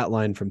was a stat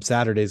line from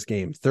Saturday's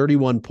game: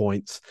 31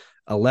 points,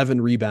 11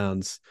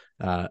 rebounds,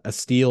 a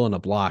steal, and a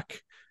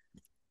block.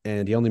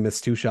 And he only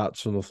missed 2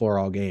 shots from the floor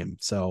all game.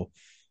 So,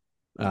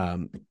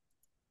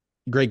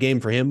 great game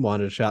for him.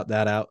 Wanted to shout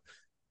that out.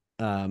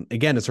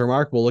 Again, it's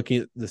remarkable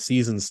looking at the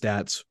season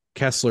stats,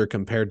 Kessler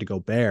compared to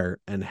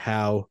Gobert, and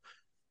how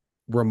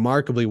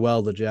remarkably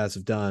well the Jazz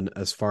have done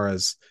as far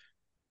as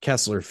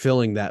Kessler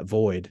filling that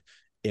void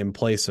in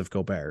place of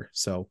Gobert.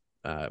 So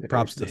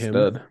props to him.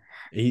 Stud.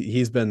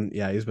 He's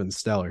been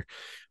stellar.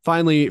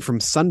 Finally, from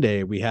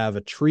Sunday, we have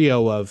a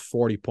trio of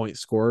 40-point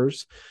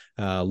scorers.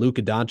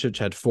 Luka Doncic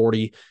had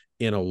 40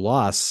 in a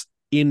loss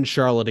in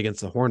Charlotte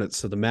against the Hornets.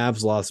 So the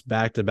Mavs lost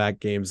back-to-back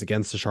games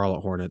against the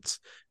Charlotte Hornets.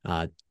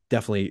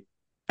 Definitely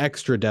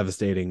extra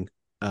devastating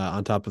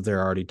on top of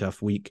their already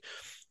tough week.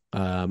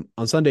 On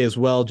Sunday as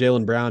well,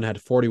 Jaylen Brown had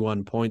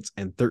 41 points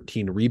and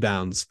 13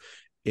 rebounds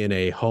in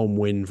a home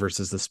win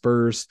versus the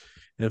Spurs.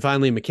 And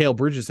finally, Mikal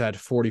Bridges had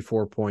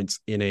 44 points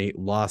in a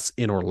loss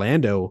in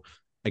Orlando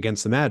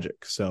against the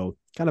Magic. So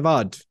kind of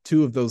odd.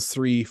 2 of those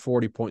 3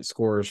 40-point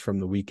scorers from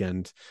the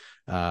weekend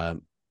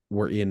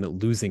were in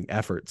losing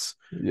efforts.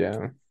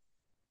 Yeah.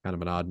 Kind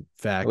of an odd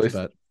fact,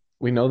 but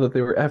we know that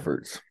they were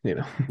efforts, they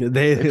tried.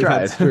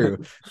 That's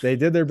true. They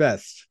did their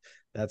best.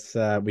 That's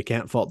we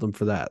can't fault them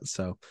for that.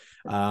 So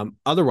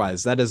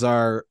otherwise, that is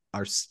our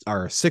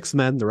 6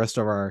 men, the rest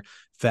of our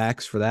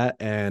facts for that,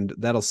 and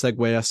that'll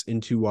segue us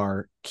into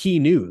our key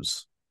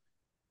news.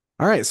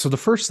 All right, so the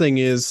first thing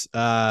is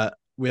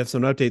we have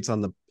some updates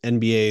on the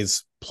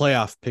NBA's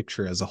playoff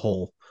picture as a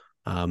whole.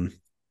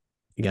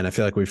 Again, I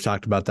feel like we've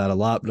talked about that a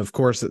lot, but of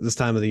course at this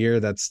time of the year,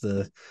 that's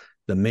the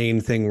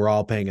main thing we're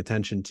all paying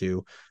attention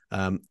to.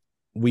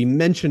 We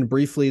mentioned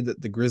briefly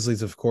that the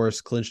Grizzlies, of course,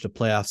 clinched a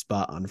playoff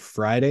spot on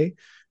Friday,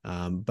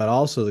 but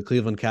also the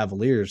Cleveland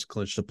Cavaliers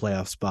clinched a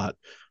playoff spot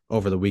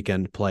over the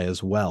weekend play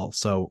as well.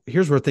 So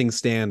here's where things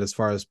stand as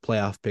far as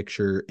playoff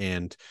picture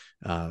and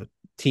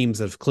teams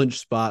that have clinched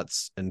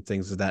spots and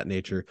things of that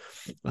nature.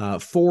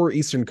 4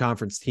 Eastern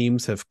Conference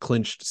teams have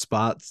clinched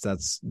spots.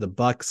 That's the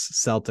Bucks,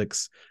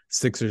 Celtics,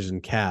 Sixers,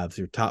 and Cavs.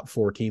 Your top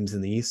 4 teams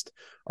in the East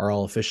are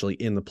all officially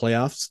in the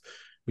playoffs.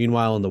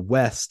 Meanwhile, in the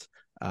West,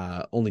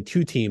 only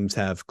 2 teams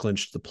have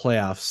clinched the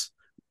playoffs,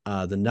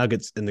 the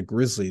Nuggets and the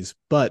Grizzlies,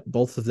 but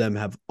both of them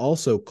have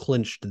also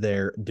clinched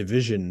their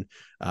division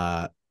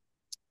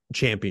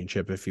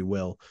championship, if you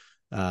will.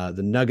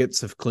 The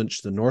Nuggets have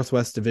clinched the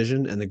Northwest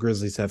Division and the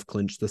Grizzlies have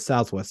clinched the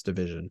Southwest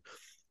Division.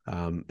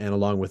 And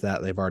along with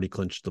that, they've already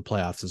clinched the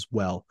playoffs as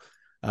well.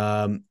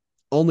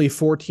 Only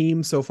 4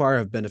 teams so far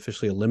have been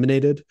officially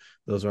eliminated.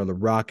 Those are the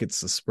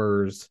Rockets, the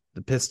Spurs,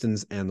 the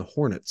Pistons, and the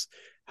Hornets.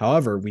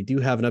 However, we do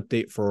have an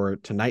update for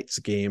tonight's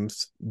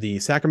games. The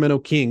Sacramento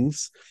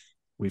Kings,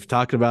 we've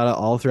talked about it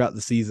all throughout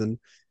the season,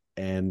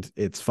 and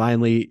it's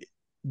finally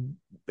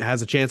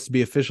has a chance to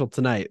be official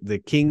tonight. The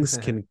Kings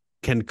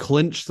can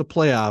clinch the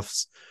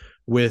playoffs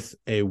with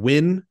a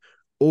win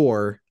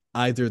or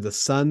either the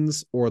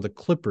Suns or the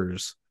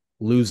Clippers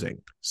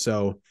losing.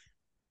 So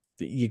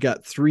you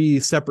got 3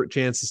 separate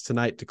chances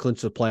tonight to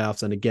clinch the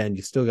playoffs. And again,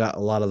 you still got a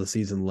lot of the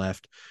season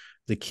left.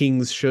 The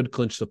Kings should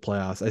clinch the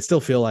playoffs. I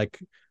still feel like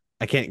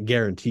I can't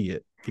guarantee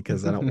it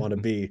because I don't want to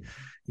be,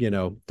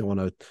 don't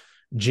want to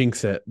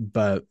jinx it,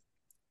 but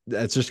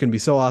it's just going to be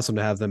so awesome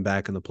to have them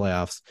back in the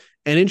playoffs.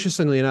 And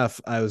interestingly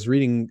enough, I was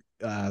reading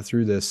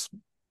through this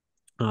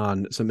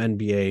on some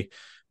NBA.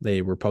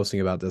 They were posting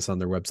about this on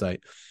their website.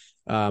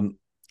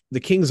 The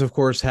Kings, of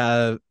course,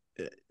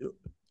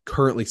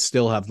 currently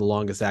still have the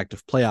longest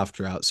active playoff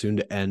drought, soon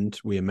to end,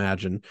 we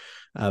imagine,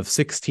 of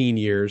 16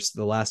 years.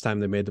 The last time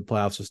they made the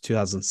playoffs was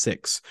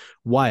 2006.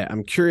 Wyatt,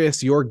 I'm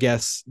curious your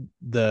guess,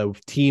 the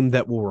team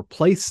that will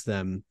replace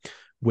them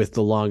with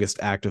the longest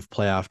active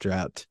playoff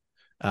drought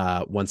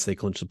once they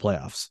clinch the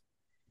playoffs.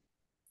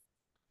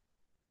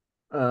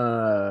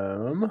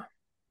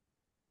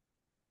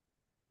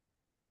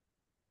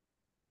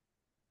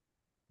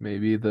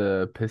 Maybe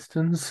the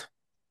Pistons.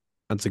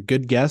 That's a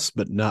good guess,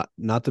 but not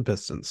the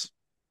Pistons.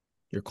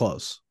 You're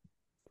close.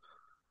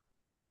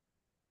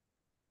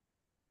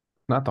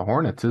 Not the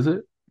Hornets, is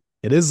it?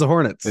 It is the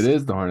Hornets. It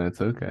is the Hornets.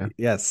 Okay.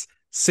 Yes.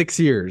 6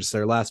 years.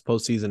 Their last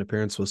postseason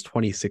appearance was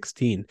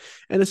 2016.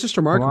 And it's just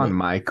remarkable. Come on,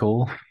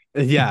 Michael.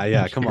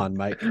 Yeah. Come on,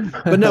 Mike.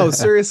 But no,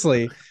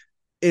 seriously,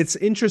 it's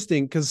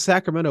interesting because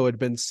Sacramento had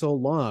been so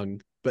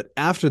long, but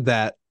after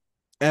that,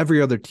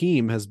 every other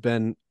team has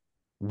been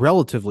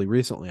relatively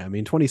recently. I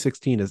mean,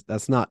 2016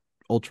 that's not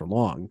ultra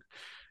long.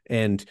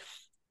 And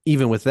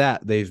even with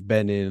that, they've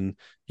been in,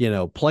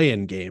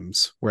 play-in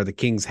games where the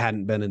Kings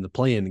hadn't been in the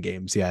play-in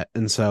games yet.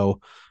 And so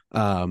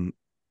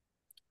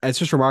it's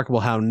just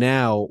remarkable how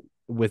now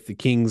with the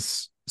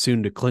Kings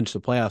soon to clinch the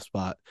playoff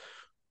spot,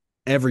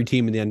 every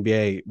team in the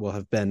NBA will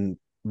have been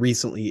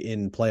recently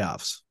in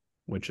playoffs,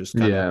 which is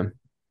kind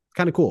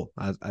of cool.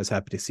 I was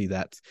happy to see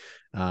that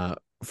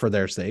for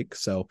their sake.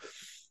 So,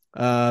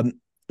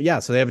 yeah,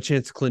 so they have a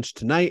chance to clinch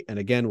tonight. And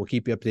again, we'll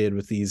keep you updated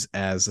with these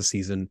as the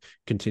season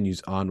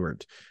continues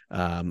onward.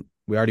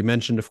 We already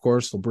mentioned, of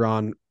course,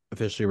 LeBron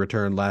officially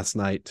returned last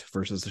night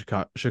versus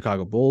the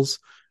Chicago Bulls.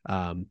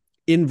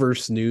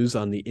 Inverse news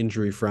on the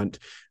injury front.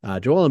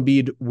 Joel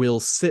Embiid will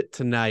sit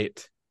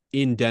tonight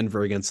in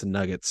Denver against the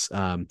Nuggets,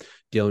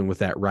 dealing with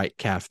that right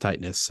calf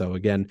tightness. So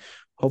again,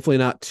 hopefully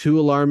not too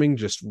alarming,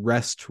 just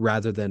rest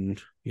rather than,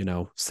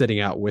 sitting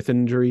out with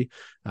injury,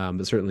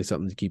 but certainly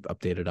something to keep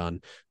updated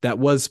on. That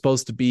was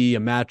supposed to be a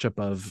matchup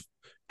of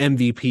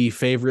MVP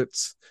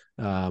favorites.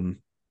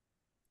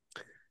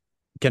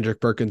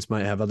 Kendrick Perkins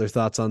might have other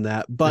thoughts on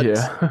that, but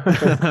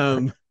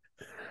Yeah.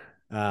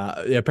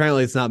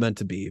 apparently it's not meant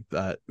to be.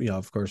 But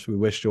of course, we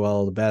wish Joel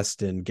all the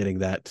best in getting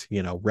that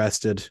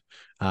rested,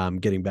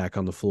 getting back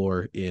on the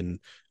floor in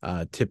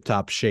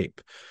tip-top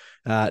shape.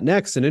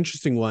 Next, an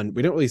interesting one.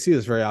 We don't really see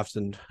this very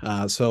often.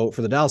 So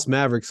for the Dallas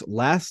Mavericks,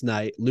 last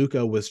night,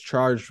 Luka was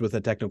charged with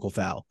a technical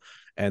foul,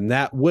 and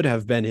that would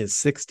have been his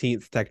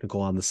 16th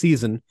technical on the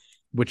season,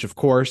 which, of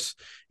course,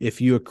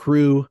 if you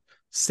accrue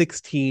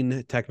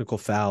 16 technical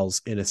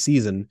fouls in a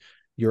season,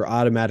 you're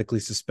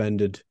automatically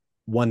suspended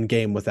 1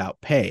 game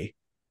without pay.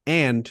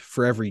 And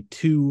for every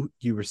 2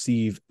 you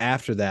receive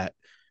after that,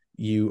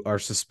 you are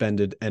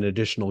suspended an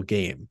additional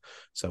game.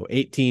 So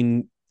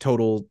 18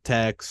 total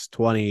techs,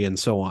 20, and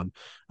so on.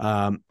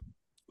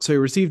 So he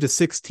received a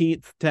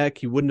 16th tech.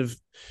 He would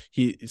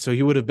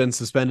have been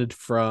suspended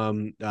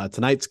from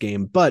tonight's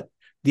game, but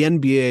the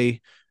NBA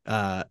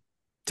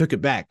took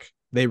it back.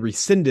 They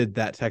rescinded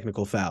that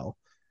technical foul.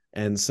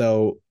 And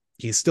so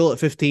he's still at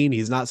 15.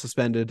 He's not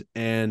suspended.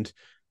 And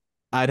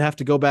I'd have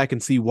to go back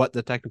and see what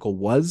the technical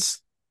was,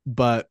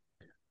 but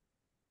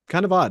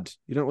kind of odd.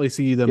 You don't really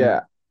see them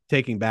Yeah.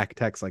 taking back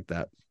techs like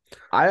that.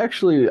 I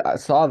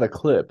saw the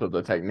clip of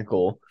the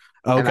technical,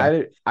 Oh, and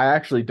okay. I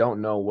actually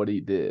don't know what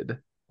he did.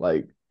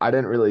 Like I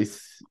didn't really,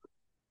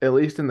 at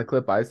least in the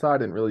clip I saw, I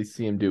didn't really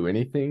see him do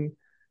anything.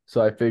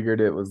 So I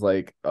figured it was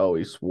like, oh,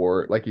 he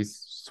swore,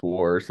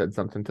 said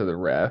something to the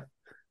ref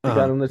that got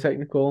Uh-huh. him the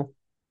technical.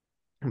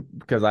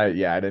 Because I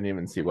didn't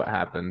even see what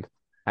happened.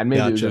 And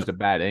maybe it was Gotcha. just a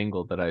bad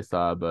angle that I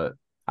saw, but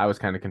I was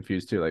kind of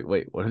confused too. Like,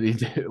 wait, what did he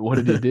do? What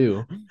did he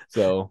do?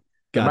 So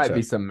there might be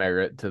Gotcha. some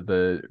merit to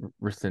the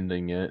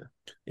rescinding it.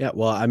 Yeah,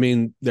 well, I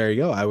mean, there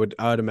you go. I would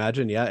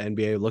imagine, yeah,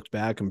 NBA looked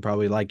back and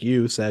probably like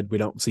you said, we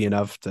don't see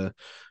enough to,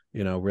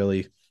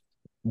 really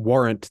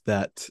warrant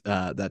that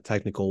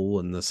technical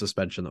and the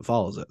suspension that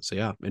follows it. So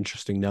yeah,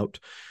 interesting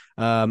note.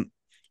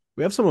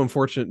 We have some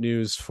unfortunate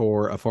news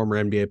for a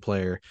former NBA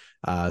player.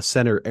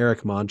 Center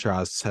Eric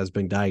Montross has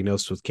been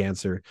diagnosed with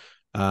cancer.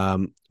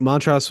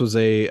 Montross was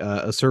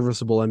a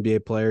serviceable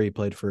NBA player. He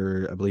played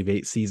for, I believe,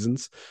 8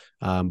 seasons.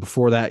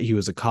 Before that, he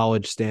was a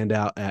college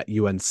standout at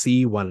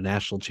UNC, won a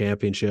national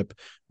championship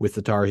with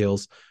the Tar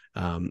Heels,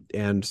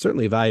 and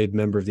certainly a valued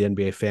member of the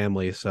NBA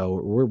family.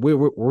 So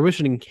we're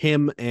wishing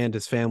him and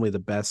his family the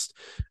best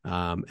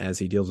as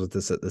he deals with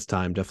this at this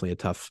time. Definitely a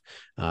tough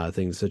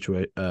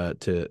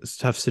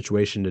tough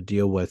situation to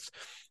deal with.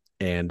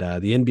 And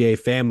the NBA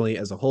family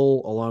as a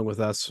whole, along with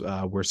us,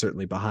 we're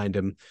certainly behind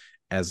him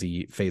as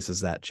he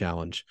faces that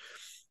challenge.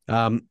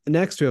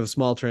 Next, we have a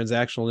small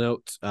transactional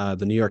note.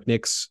 The New York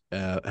Knicks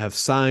have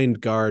signed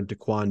guard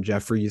DeQuan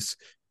Jeffries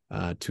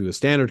to a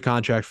standard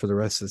contract for the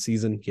rest of the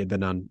season. He had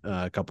been on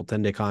a couple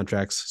 10-day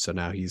contracts, so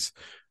now he's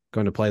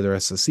going to play the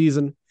rest of the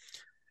season.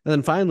 And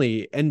then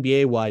finally,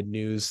 NBA-wide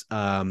news.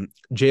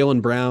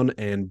 Jaylen Brown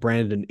and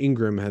Brandon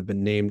Ingram have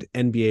been named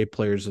NBA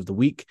Players of the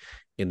Week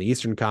in the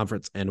Eastern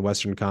Conference and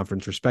Western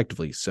Conference,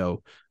 respectively.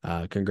 So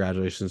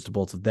congratulations to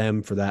both of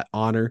them for that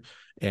honor.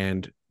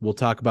 And we'll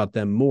talk about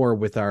them more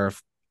with our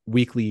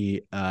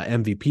weekly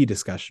MVP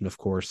discussion, of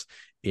course,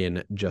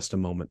 in just a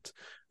moment.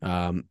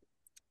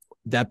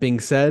 That being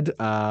said,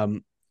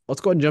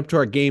 let's go ahead and jump to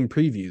our game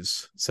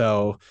previews.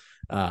 So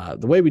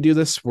the way we do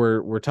this,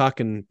 we're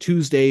talking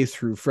Tuesday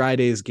through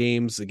Friday's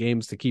games, the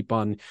games to keep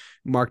on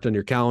marked on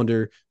your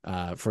calendar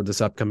for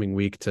this upcoming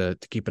week to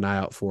keep an eye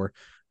out for.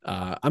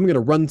 I'm going to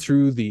run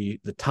through the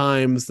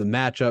times, the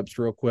matchups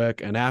real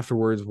quick, and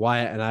afterwards,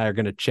 Wyatt and I are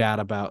going to chat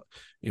about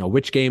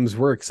which games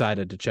we're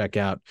excited to check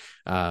out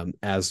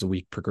as the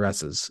week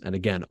progresses. And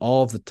again,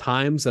 all of the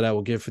times that I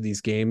will give for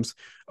these games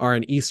are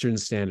in Eastern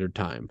Standard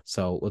Time.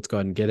 So let's go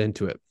ahead and get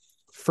into it.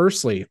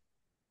 Firstly,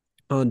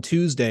 on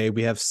Tuesday,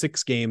 we have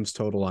 6 games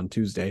total on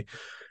Tuesday,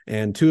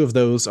 and 2 of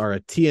those are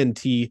a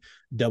TNT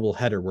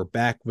doubleheader. We're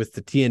back with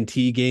the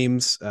TNT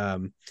games.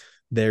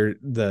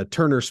 The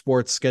Turner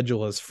Sports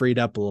schedule has freed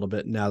up a little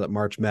bit now that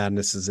March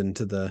Madness is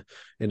into the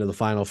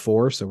Final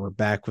Four. So we're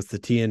back with the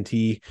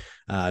TNT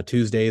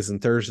Tuesdays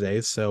and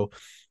Thursdays. So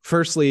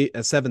firstly,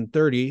 at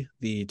 7:30,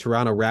 the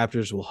Toronto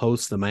Raptors will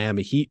host the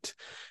Miami Heat,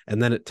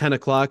 and then at 10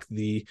 o'clock,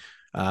 the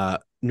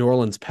New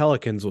Orleans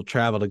Pelicans will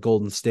travel to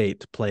Golden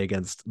State to play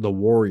against the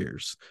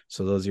Warriors.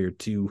 So those are your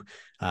 2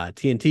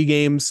 TNT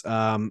games.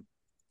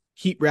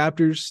 Heat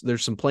Raptors,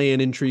 there's some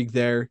play-in intrigue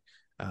there.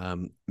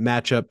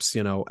 Matchups,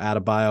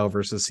 Adebayo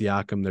versus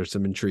Siakam, there's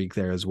some intrigue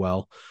there as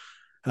well.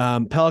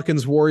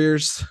 Pelicans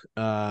Warriors.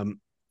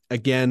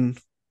 Again,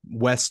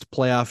 West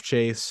playoff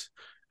chase,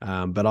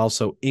 but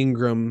also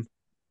Ingram,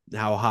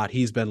 how hot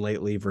he's been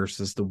lately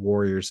versus the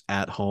Warriors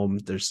at home.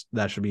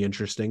 That should be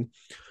interesting.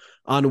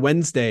 On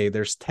Wednesday,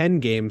 there's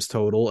 10 games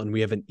total, and we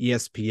have an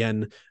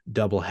ESPN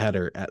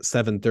doubleheader at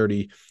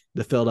 7:30.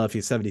 The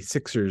Philadelphia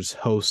 76ers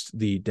host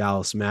the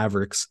Dallas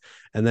Mavericks.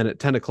 And then at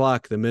 10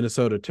 o'clock, the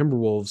Minnesota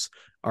Timberwolves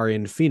are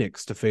in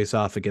Phoenix to face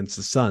off against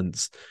the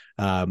Suns.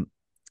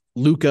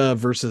 Luka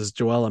versus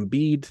Joel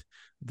Embiid.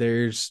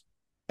 There's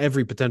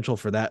every potential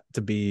for that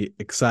to be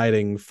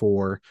exciting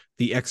for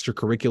the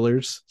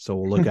extracurriculars. So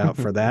we'll look out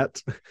for that.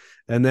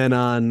 And then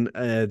on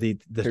the Here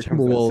comes that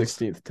Timberwolves,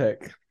 16th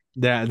tech.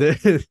 yeah,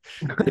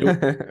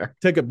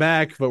 took it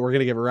back, but we're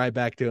gonna give it right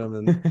back to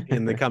him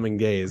in the coming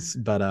days.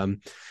 But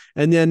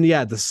and then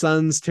yeah, the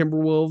Suns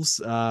Timberwolves.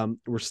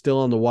 We're still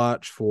on the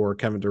watch for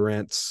Kevin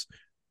Durant's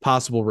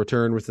possible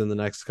return within the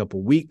next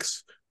couple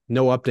weeks.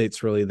 No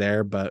updates really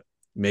there, but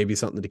maybe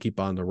something to keep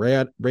on the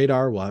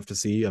radar. We'll have to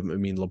see. I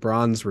mean,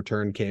 LeBron's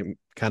return came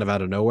kind of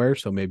out of nowhere,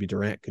 so maybe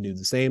Durant could do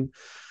the same.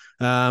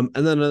 And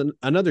then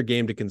another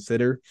game to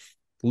consider: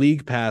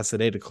 League Pass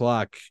at 8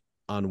 o'clock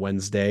on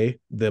Wednesday.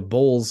 The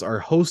Bulls are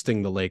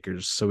hosting the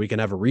Lakers, so we can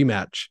have a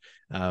rematch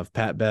of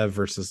Pat Bev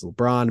versus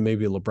LeBron.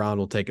 Maybe LeBron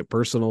will take it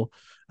personal.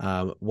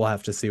 We'll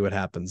have to see what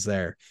happens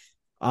there.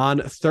 On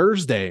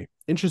Thursday,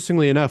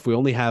 interestingly enough, we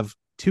only have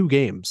 2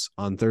 games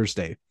on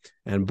Thursday,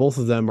 and both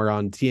of them are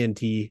on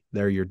TNT.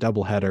 They're your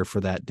doubleheader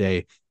for that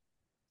day.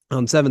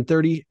 On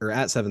 7:30 or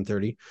at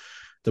 7:30,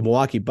 the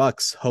Milwaukee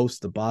Bucks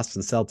host the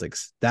Boston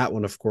Celtics. That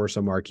one, of course,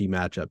 a marquee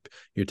matchup.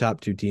 Your top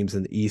 2 teams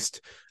in the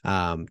East,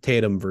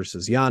 Tatum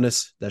versus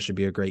Giannis. That should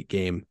be a great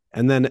game.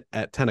 And then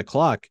at 10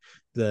 o'clock,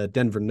 the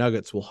Denver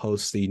Nuggets will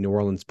host the New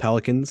Orleans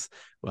Pelicans.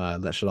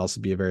 That should also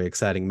be a very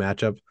exciting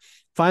matchup.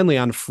 Finally,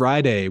 on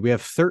Friday, we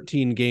have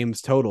 13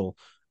 games total,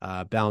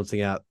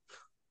 balancing out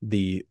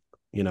the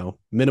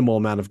minimal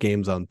amount of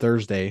games on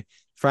Thursday.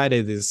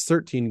 Friday, there's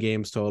 13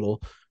 games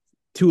total.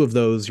 2 of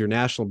those, your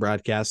national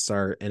broadcasts,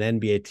 are an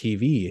NBA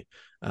TV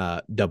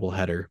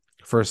doubleheader.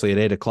 Firstly, at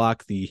 8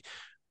 o'clock, the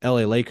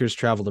LA Lakers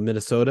travel to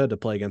Minnesota to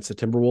play against the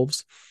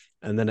Timberwolves.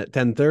 And then at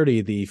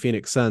 10:30, the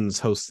Phoenix Suns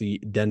host the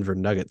Denver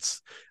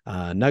Nuggets.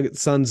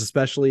 Nuggets Suns,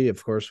 especially,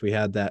 of course, we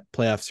had that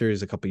playoff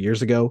series a couple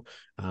years ago.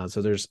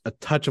 So there's a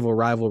touch of a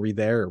rivalry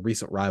there, a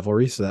recent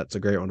rivalry. So that's a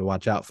great one to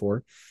watch out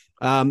for.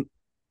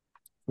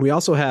 We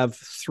also have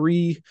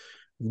 3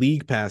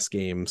 League Pass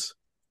games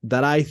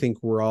that I think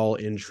were all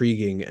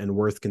intriguing and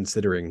worth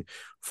considering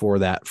for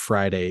that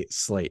Friday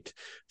slate.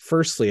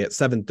 Firstly, at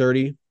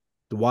 7:30,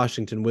 the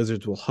Washington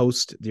Wizards will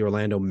host the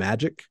Orlando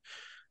Magic.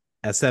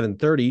 At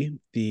 7:30,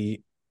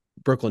 the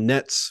Brooklyn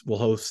Nets will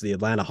host the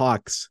Atlanta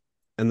Hawks.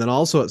 And then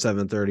also at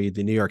 7:30,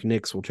 the New York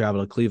Knicks will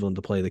travel to Cleveland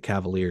to play the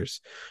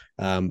Cavaliers.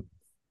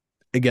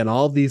 Again,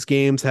 all of these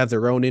games have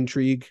their own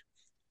intrigue.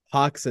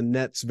 Hawks and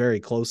Nets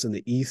very close in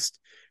the East.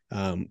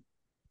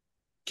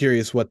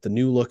 Curious what the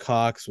new look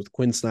Hawks with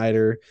Quinn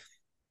Snyder,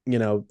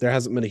 there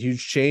hasn't been a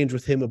huge change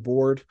with him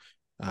aboard.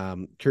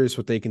 Curious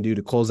what they can do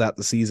to close out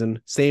the season.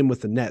 Same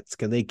with the Nets.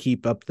 Can they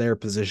keep up their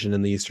position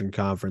in the Eastern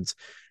Conference?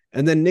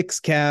 And then Knicks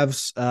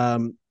Cavs,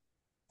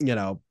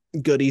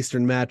 good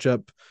Eastern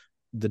matchup.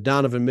 The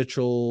Donovan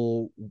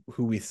Mitchell,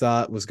 who we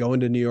thought was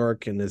going to New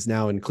York and is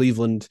now in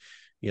Cleveland,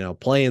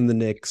 playing the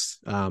Knicks.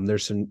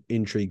 There's some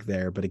intrigue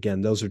there. But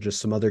again, those are just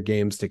some other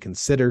games to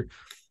consider.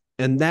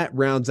 And that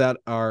rounds out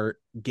our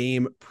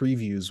game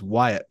previews.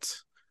 Wyatt,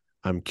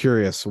 I'm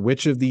curious,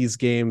 which of these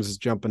games is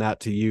jumping out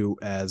to you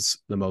as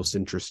the most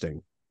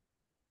interesting?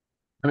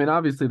 I mean,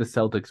 obviously the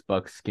Celtics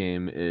Bucks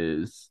game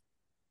is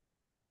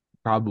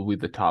probably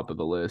the top of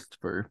the list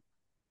for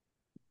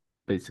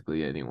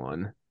basically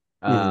anyone.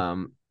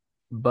 Mm-hmm.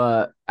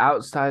 But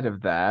outside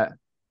of that,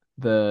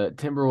 the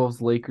Timberwolves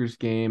Lakers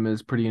game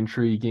is pretty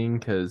intriguing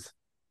because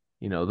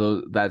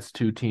that's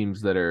 2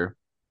 teams that are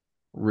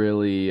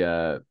really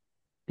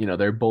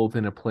they're both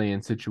in a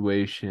play-in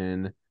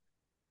situation,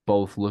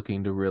 both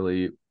looking to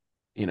really,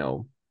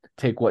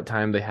 take what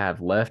time they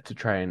have left to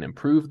try and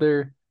improve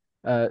their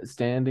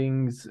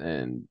standings.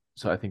 And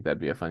so I think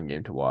that'd be a fun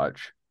game to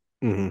watch.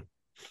 Mm-hmm.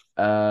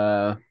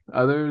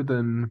 Other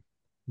than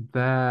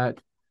that,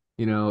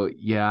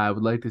 I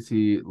would like to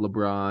see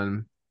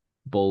LeBron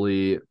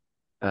bully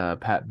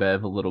Pat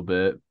Bev a little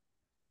bit.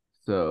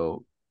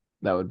 So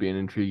that would be an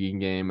intriguing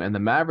game. And the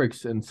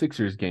Mavericks and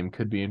Sixers game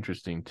could be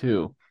interesting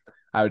too.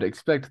 I would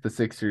expect the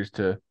Sixers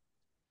to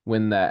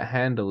win that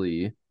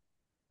handily,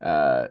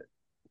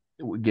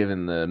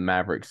 given the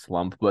Mavericks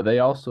slump, but they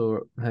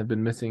also have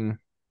been missing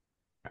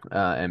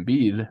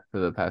Embiid for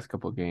the past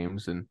couple of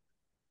games, and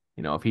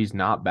if he's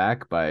not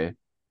back by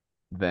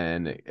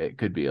then, it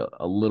could be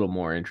a little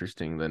more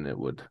interesting than it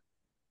would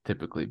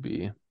typically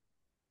be.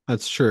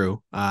 That's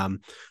true. But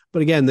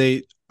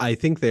again, I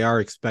think they are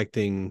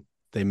expecting.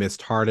 They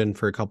missed Harden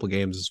for a couple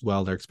games as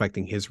well. They're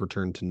expecting his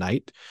return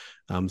tonight.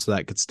 So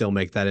that could still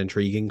make that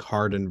intriguing.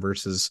 Harden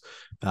versus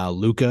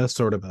Luka,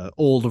 sort of a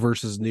old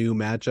versus new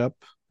matchup.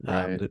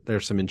 Right.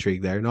 There's some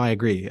intrigue there. No, I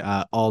agree.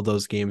 All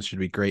those games should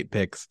be great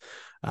picks.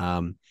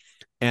 And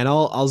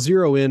I'll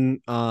zero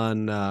in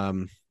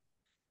on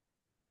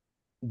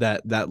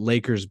that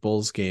Lakers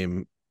Bulls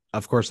game.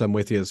 Of course, I'm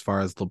with you as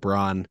far as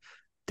LeBron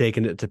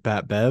taking it to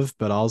Pat Bev,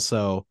 but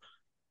also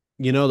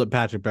that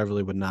Patrick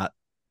Beverley would not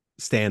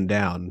stand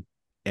down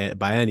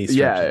by any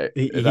stretch.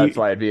 Yeah, that's He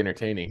why it'd be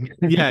entertaining.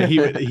 yeah,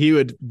 he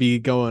would be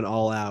going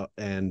all out,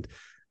 and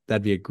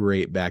that'd be a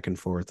great back and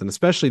forth. And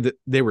especially that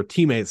they were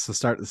teammates to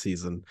start the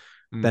season,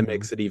 that Hmm.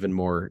 makes it even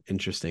more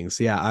interesting.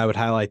 So yeah, I would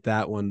highlight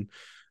that one.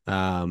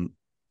 Um,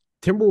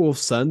 Timberwolves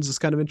Suns is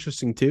kind of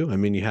interesting too. I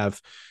mean, you have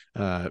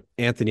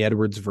Anthony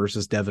Edwards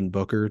versus Devin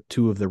Booker,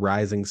 two of the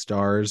rising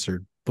stars,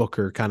 or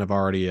Booker kind of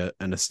already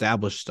an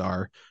established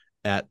star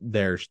at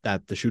the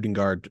shooting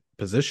guard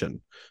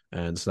position,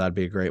 and so that'd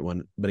be a great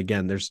one. But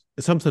again, there's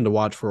something to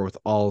watch for with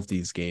all of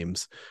these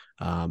games,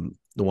 the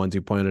ones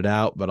you pointed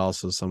out, but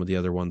also some of the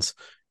other ones.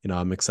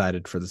 I'm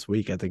excited for this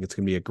week. I think it's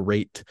going to be a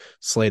great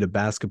slate of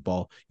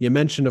basketball. You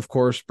mentioned, of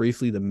course,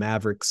 briefly the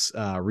Mavericks'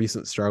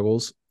 recent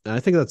struggles. And I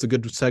think that's a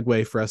good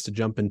segue for us to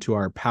jump into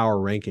our power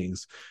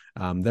rankings.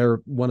 They're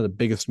one of the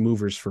biggest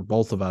movers for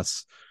both of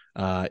us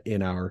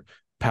in our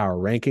power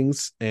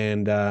rankings.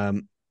 And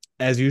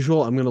as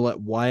usual, I'm going to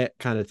let Wyatt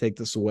kind of take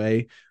this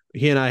away.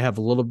 He and I have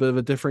a little bit of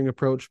a differing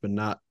approach, but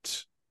not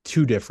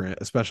too different,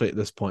 especially at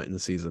this point in the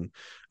season.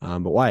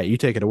 But Wyatt, you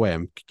take it away.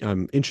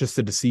 I'm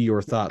interested to see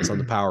your thoughts on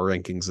the power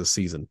rankings this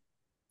season.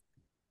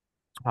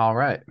 All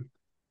right.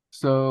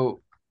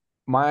 So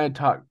my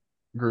top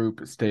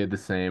group stayed the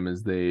same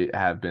as they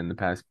have been the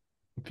past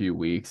few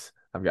weeks.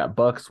 I've got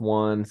Bucks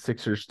 1,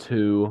 Sixers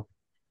 2,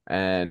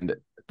 and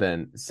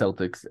then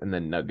Celtics and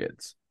then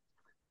Nuggets.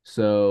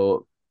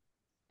 So,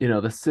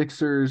 the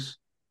Sixers,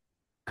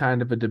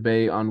 kind of a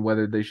debate on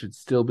whether they should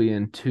still be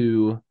in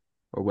 2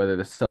 or whether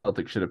the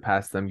Celtics should have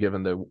passed them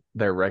given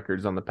their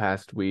records on the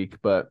past week.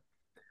 But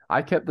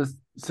I kept the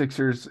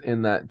Sixers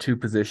in that 2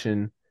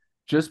 position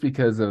just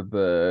because of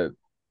the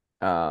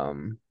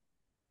um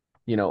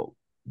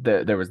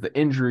there was the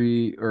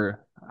injury,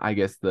 or I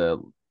guess the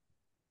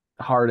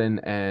Harden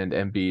and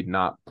Embiid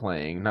not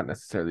playing, not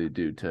necessarily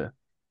due to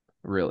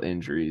real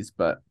injuries,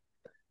 but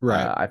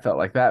Right. I felt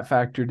like that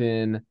factored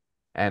in.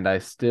 And I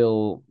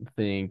still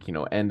think,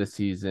 end of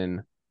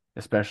season,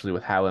 especially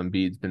with how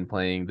Embiid's been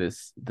playing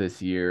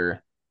this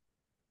year,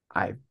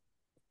 I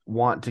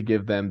want to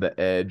give them the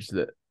edge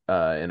that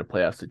in a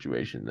playoff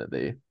situation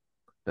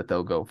that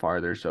they'll go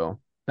farther. So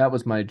that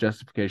was my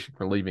justification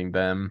for leaving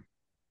them.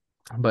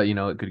 But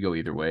it could go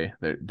either way.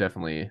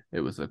 It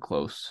was a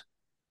close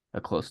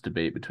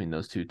debate between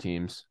those two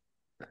teams.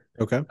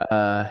 Okay.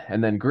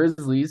 And then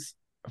Grizzlies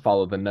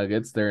follow the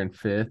Nuggets. They're in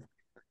fifth.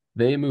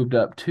 They moved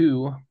up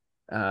 2,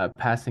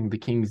 passing the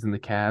Kings and the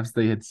Cavs.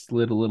 They had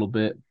slid a little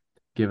bit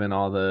given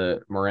all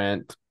the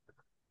Morant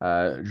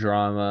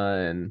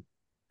drama, and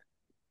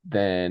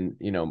then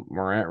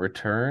Morant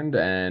returned,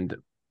 and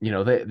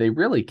they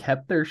really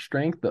kept their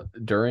strength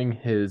during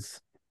his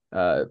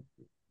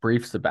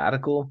brief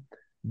sabbatical,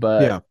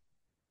 but Yeah.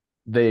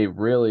 they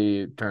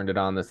really turned it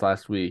on this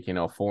last week,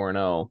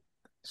 4-0.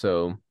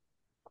 So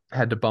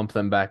had to bump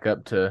them back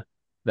up to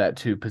that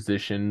 2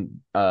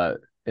 position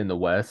in the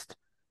West,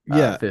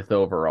 Yeah. fifth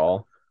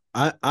overall.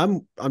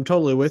 I'm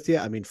totally with you.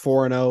 I mean,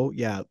 4-0.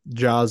 Yeah,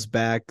 Jaws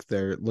back.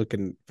 They're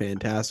looking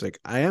fantastic.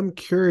 I am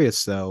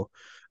curious though.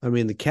 I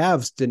mean, the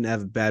Cavs didn't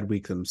have a bad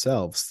week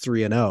themselves,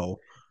 3-0.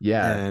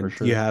 Yeah, for And you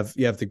sure. have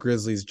you have the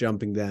Grizzlies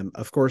jumping them.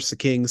 Of course, the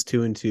Kings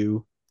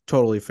 2-2.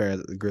 Totally fair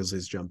that the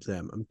Grizzlies jumped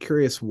them. I'm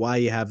curious why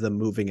you have them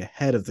moving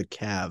ahead of the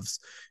Cavs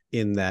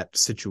in that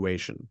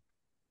situation.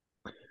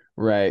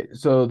 Right.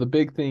 So the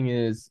big thing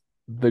is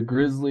the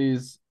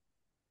Grizzlies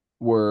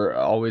were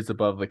always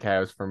above the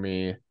Cavs for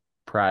me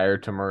prior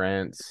to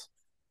Morant's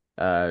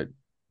uh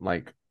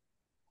like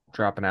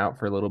dropping out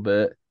for a little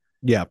bit.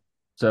 Yeah.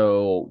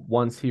 So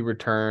once he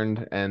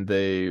returned and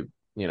they,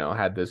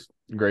 had this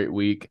great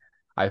week,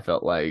 I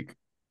felt like,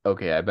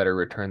 okay, I better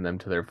return them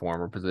to their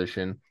former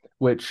position,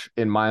 which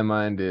in my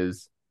mind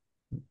is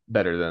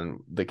better than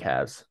the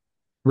Cavs.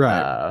 Right.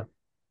 Uh,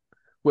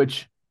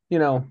 which,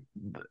 the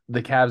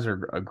Cavs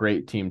are a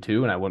great team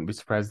too, and I wouldn't be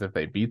surprised if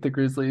they beat the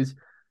Grizzlies.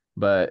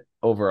 But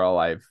overall,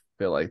 I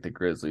feel like the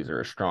Grizzlies are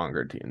a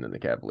stronger team than the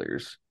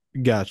Cavaliers,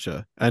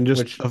 Gotcha. And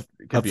just which a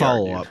could be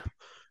follow argued. up.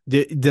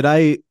 Did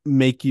I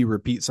make you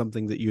repeat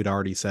something that you had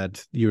already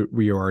said? You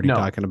were already No,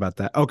 talking about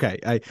that. Okay.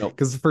 I nope.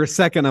 because for a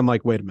second I'm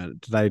like, wait a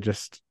minute, did I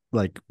just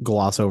like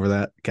gloss over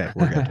that? Okay,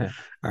 we're good.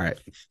 All right.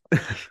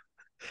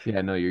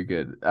 Yeah, no, you're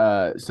good.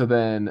 So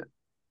then,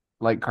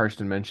 like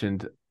Karston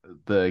mentioned,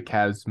 the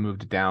Cavs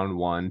moved down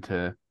 1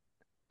 to,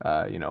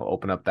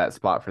 open up that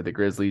spot for the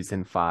Grizzlies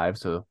in 5.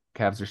 So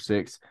Cavs are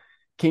 6,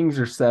 Kings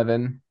are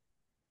 7.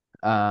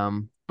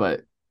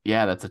 But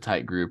yeah, that's a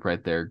tight group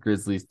right there.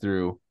 Grizzlies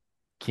through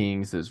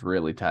Kings is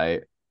really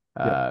tight.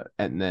 Yep.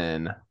 And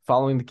then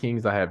following the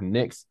Kings, I have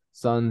Knicks,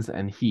 Suns,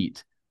 and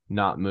Heat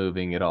not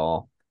moving at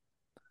all.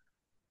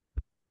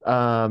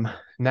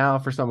 Now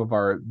for some of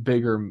our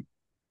bigger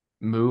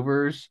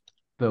movers,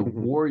 the Mhm.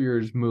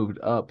 Warriors moved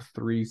up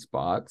 3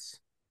 spots,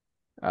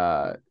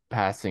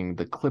 passing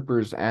the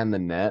Clippers and the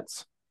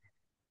Nets,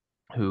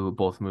 who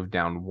both moved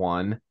down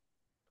one.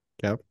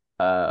 Yep.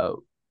 Uh,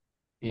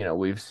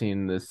 we've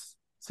seen this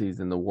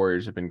season the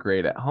Warriors have been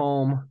great at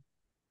home,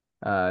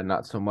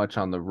 not so much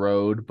on the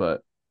road,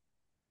 but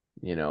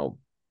you know,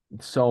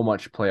 so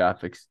much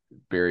playoff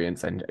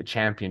experience and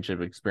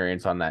championship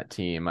experience on that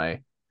team.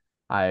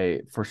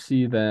 I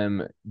foresee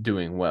them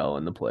doing well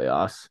in the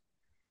playoffs.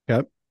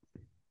 Yep.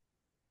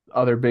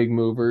 Other big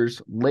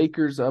movers,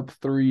 Lakers up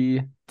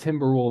 3,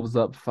 Timberwolves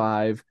up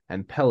 5,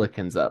 and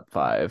Pelicans up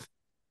 5.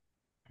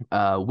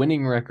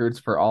 Winning records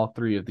for all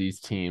three of these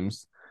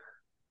teams,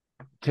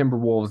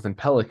 Timberwolves and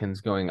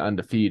Pelicans going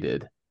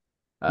undefeated.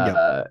 Yep.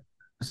 Uh,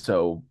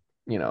 so,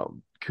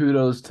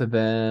 kudos to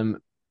them.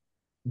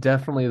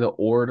 Definitely the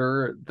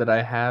order that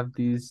I have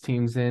these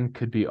teams in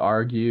could be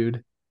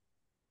argued.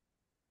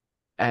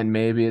 And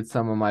maybe it's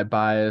some of my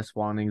bias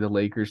wanting the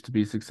Lakers to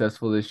be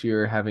successful this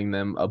year, having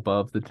them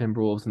above the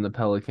Timberwolves and the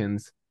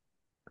Pelicans.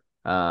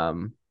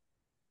 Um,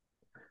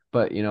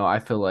 but I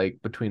feel like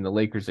between the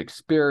Lakers'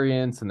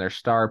 experience and their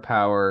star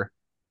power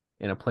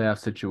in a playoff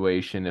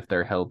situation, if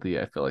they're healthy,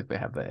 I feel like they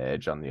have the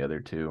edge on the other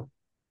two.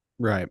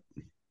 Right.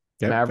 Yep.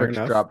 Fair Mavericks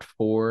enough. dropped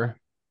 4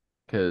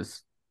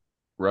 because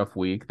rough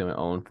week. They went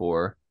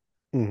 0-4.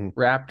 Hmm.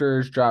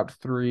 Raptors dropped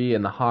 3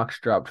 and the Hawks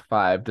dropped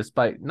 5,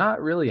 despite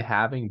not really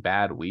having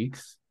bad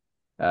weeks.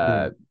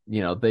 Hmm.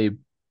 The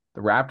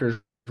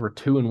Raptors were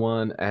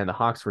 2-1 and the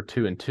Hawks were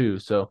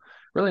 2-2, so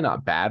really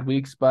not bad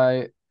weeks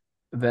by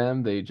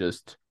them. They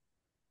just,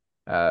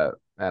 I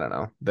don't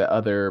know, the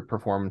other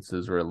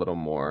performances were a little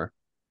more,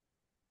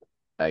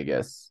 I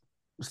guess,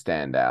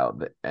 stand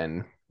out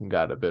and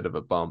got a bit of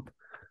a bump,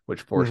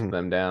 which forced Hmm.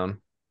 them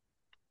down.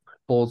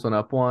 Bulls went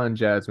up 1,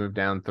 Jazz moved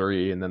down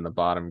 3, and then the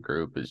bottom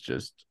group is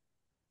just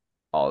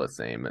all the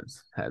same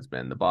as has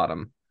been the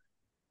bottom.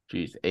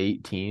 Geez,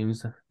 8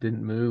 teams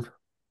didn't move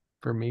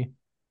for me.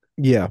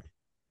 Yeah.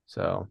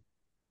 So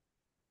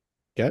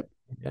Yep.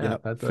 yeah,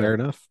 Yep. Fair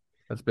enough.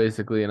 that's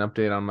basically an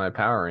update on my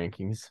power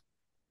rankings.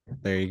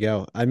 There you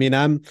go. I mean,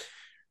 I'm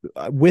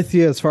with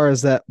you as far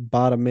as that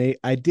bottom eight.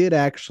 I did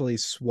actually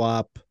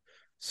swap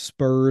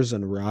Spurs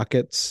and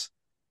Rockets.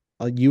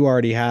 You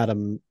already had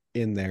them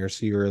in there,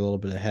 so you were a little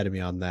bit ahead of me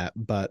on that.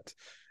 But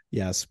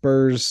yeah,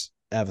 Spurs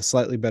have a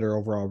slightly better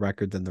overall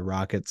record than the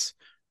Rockets.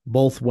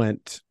 Both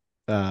went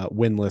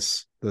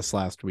winless this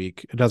last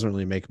week. It doesn't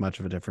really make much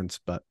of a difference,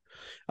 but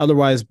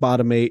otherwise,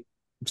 bottom eight,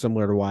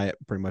 similar to Wyatt,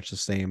 pretty much the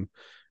same.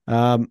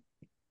 Um,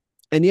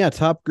 and yeah,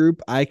 top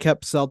group, I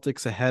kept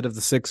Celtics ahead of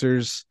the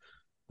Sixers,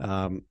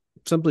 um,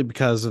 simply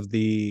because of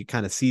the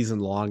kind of season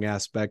long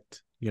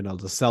aspect. The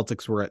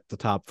Celtics were at the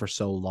top for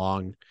so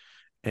long,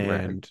 Right.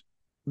 and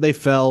they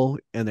fell,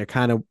 and they've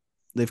kind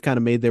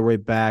of made their way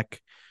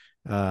back.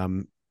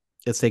 Um,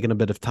 it's taken a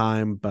bit of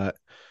time, but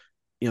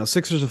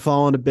Sixers have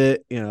fallen a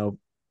bit.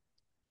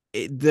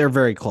 They're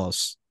very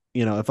close.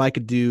 If I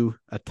could do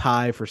a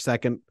tie for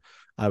second,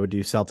 I would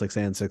do Celtics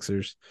and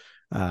Sixers.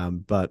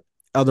 But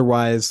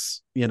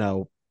otherwise,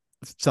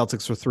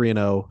 Celtics were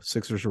 3-0,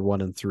 Sixers were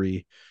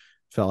 1-3.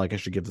 Felt like I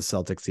should give the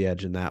Celtics the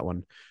edge in that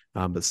one.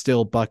 But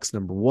still, Bucks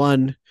number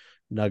 1,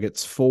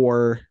 Nuggets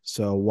 4.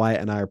 So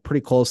Wyatt and I are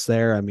pretty close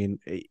there. I mean,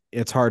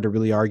 it's hard to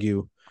really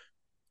argue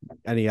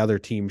any other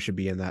team should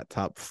be in that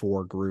top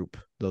 4 group.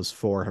 Those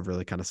 4 have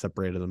really kind of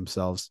separated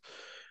themselves.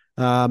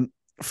 Um,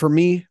 for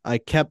me, I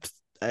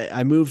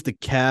moved the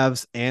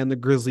Cavs and the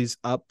Grizzlies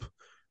up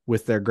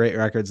with their great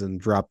records and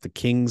dropped the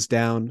Kings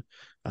down.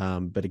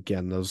 But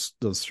again, those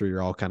 3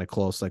 are all kind of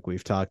close, like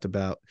we've talked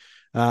about.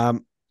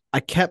 I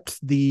kept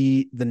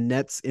the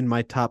Nets in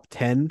my top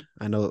 10.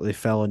 I know that they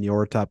fell in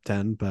your top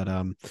 10,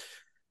 but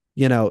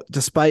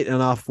despite an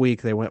off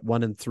week, they went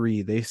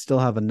 1-3. They still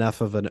have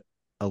enough of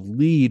a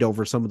lead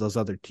over some of those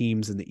other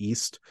teams in the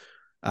East,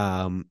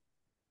 um,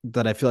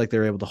 that I feel like they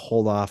were able to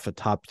hold off a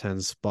top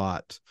 10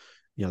 spot.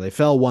 They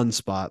fell 1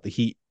 spot. The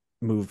Heat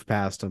moved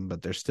past them,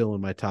 but they're still in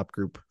my top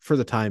group for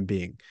the time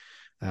being.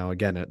 Now,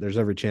 again, there's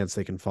every chance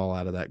they can fall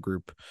out of that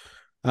group.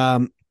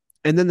 Um,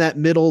 and then that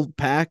middle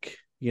pack,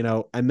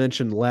 I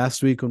mentioned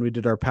last week when we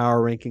did our power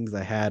rankings,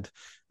 I had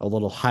a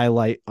little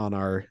highlight on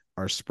our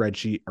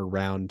spreadsheet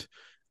around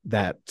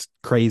that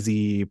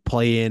crazy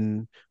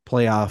play-in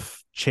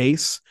playoff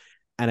chase.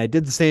 And I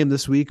did the same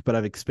this week, but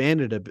I've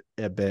expanded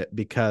a bit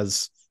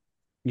because,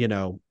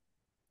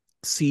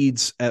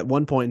 seeds at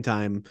one point in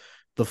time,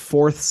 the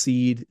 4th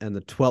seed and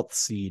the 12th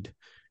seed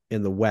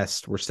in the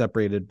West were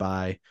separated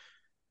by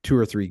 2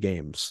 or 3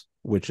 games,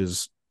 which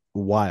is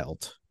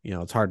wild.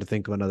 It's hard to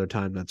think of another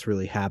time that's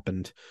really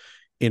happened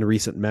in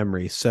recent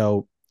memory.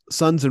 So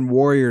Suns and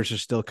Warriors are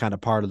still kind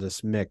of part of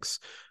this mix.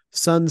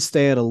 Suns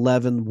stay at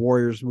 11,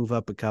 Warriors move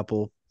up a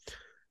couple.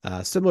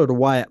 Similar to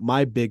Wyatt,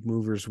 my big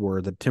movers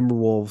were the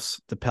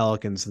Timberwolves, the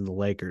Pelicans, and the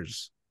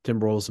Lakers.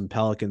 Timberwolves and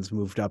Pelicans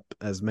moved up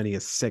as many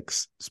as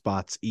 6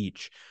 spots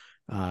each.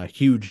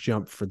 Huge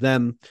jump for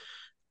them.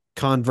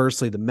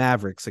 Conversely, the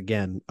Mavericks,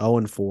 again,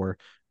 0-4,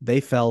 they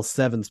fell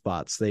 7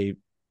 spots. They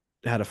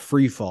had a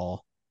free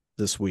fall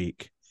this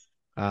week.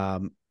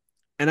 And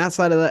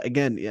outside of that,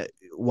 again, yeah,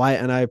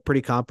 Wyatt and I are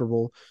pretty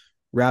comparable.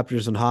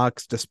 Raptors and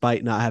Hawks,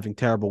 despite not having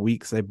terrible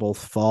weeks, they both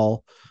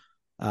fall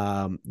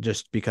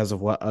just because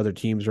of what other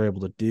teams are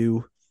able to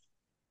do.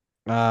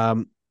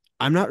 Um,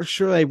 I'm not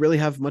sure I really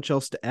have much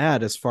else to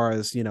add as far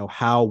as,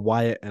 how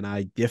Wyatt and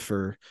I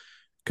differ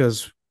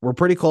because we're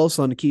pretty close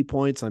on the key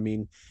points. I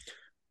mean,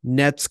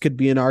 Nets could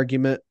be an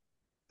argument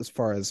as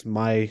far as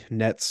my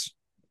Nets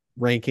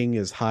ranking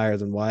is higher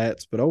than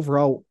Wyatt's, but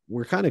overall,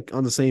 we're kind of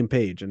on the same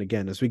page. And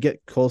again, as we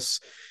get close,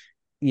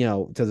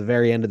 to the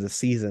very end of the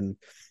season,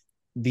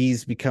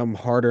 these become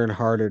harder and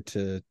harder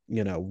to,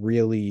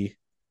 really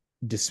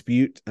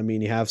dispute. I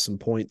mean, you have some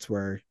points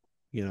where,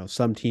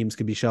 some teams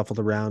could be shuffled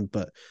around,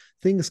 but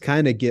things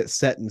kind of get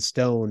set in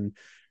stone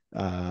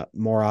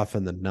more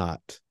often than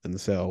not. And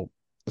so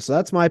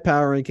that's my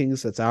power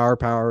rankings. That's our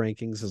power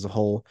rankings as a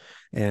whole.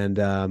 And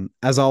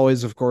as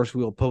always, of course,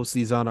 we will post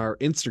these on our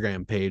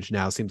Instagram page.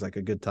 Now seems like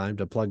a good time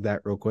to plug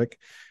that real quick.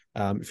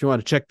 If you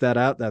want to check that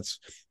out, that's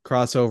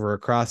Crossover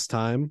Across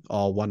Time,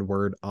 all one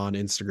word on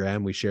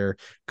Instagram. We share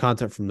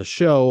content from the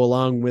show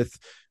along with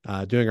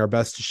doing our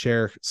best to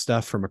share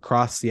stuff from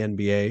across the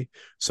NBA.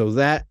 So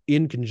that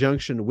in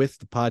conjunction with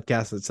the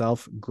podcast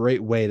itself,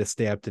 great way to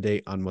stay up to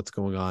date on what's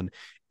going on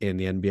in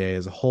the NBA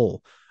as a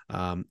whole.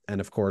 And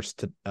of course,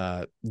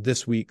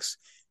 this week's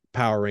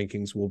power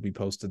rankings will be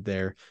posted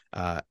there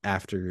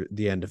after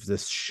the end of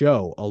this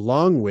show,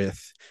 along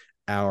with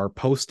our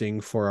posting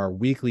for our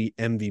weekly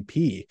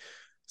MVP.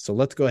 So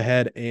let's go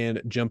ahead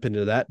and jump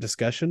into that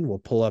discussion. We'll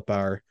pull up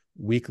our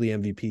weekly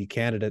MVP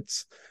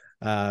candidates.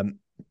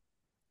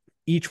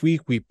 Each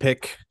week we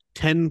pick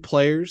 10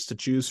 players to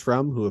choose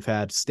from who have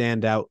had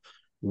standout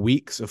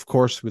weeks. Of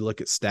course, we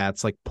look at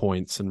stats like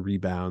points and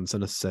rebounds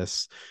and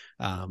assists.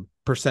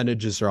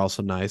 Percentages are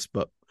also nice,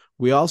 but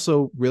we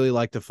also really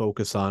like to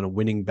focus on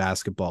winning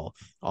basketball.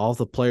 All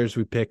the players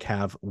we pick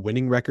have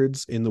winning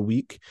records in the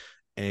week,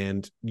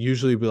 and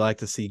usually we like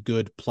to see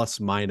good plus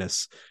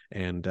minus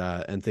and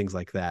things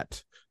like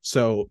that.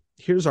 So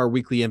here's our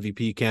weekly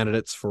MVP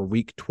candidates for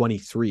week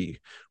 23.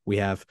 We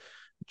have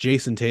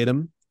Jason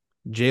Tatum,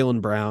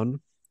 Jaylen Brown,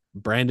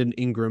 Brandon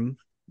Ingram,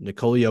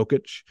 Nikola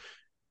Jokic,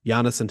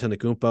 Giannis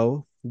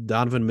Antetokounmpo,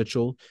 Donovan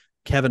Mitchell,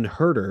 Kevin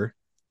Huerter,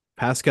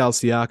 Pascal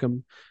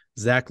Siakam,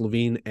 Zach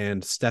LaVine,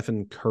 and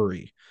Stephen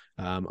Curry.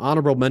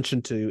 Honorable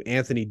mention to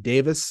Anthony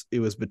Davis. It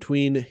was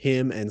between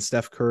him and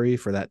Steph Curry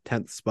for that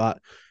 10th spot.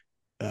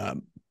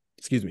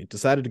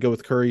 Decided to go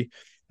with Curry.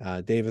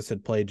 Davis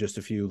had played just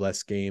a few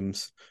less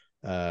games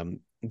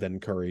than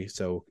Curry,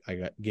 so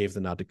gave the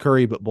nod to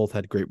Curry, but both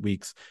had great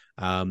weeks.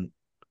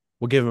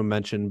 We'll give him a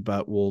mention,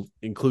 but we'll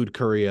include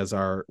Curry as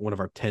one of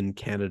our 10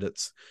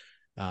 candidates.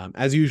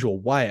 As usual,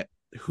 Wyatt,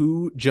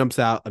 who jumps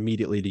out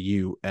immediately to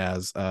you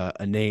as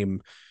a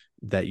name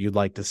that you'd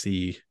like to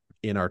see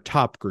in our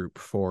top group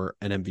for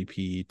an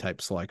MVP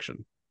type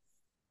selection?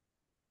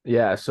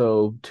 Yeah,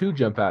 so two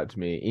jump out to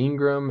me,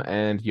 Ingram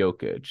and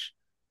Jokic.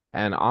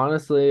 And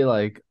honestly,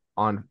 like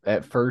on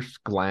at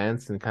first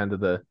glance and kind of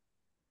the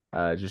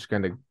just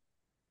kind of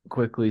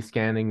quickly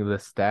scanning the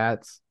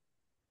stats,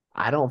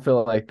 I don't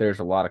feel like there's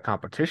a lot of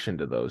competition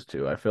to those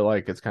two. I feel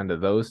like it's kind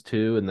of those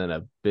two and then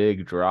a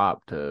big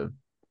drop to,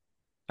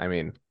 I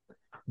mean,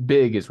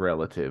 big is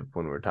relative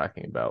when we're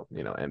talking about,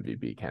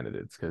 MVP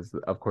candidates, because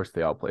of course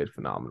they all played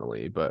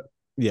phenomenally, but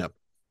yeah,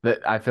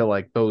 that I feel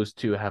like those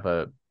two have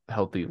a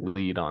healthy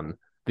lead on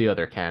the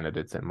other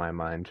candidates in my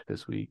mind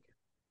this week.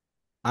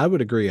 I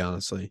would agree,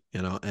 honestly,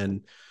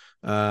 and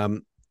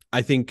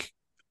I think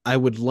I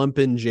would lump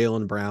in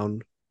Jaylen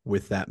Brown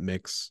with that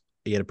mix.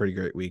 He had a pretty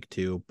great week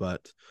too,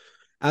 but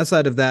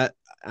outside of that,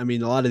 I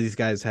mean, a lot of these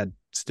guys had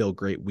still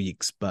great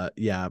weeks, but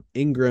yeah,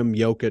 Ingram,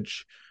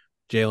 Jokic,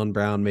 Jaylen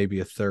Brown, maybe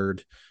a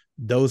third.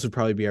 Those would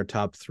probably be our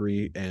top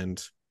three.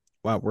 And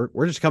wow,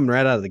 we're just coming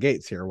right out of the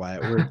gates here,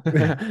 Wyatt.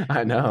 We're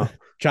I know,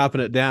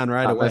 chopping it down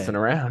right not away. messing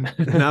around.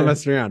 Not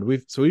messing around.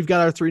 We've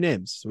got our three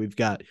names. So we've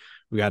got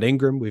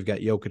Ingram, we've got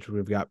Jokic,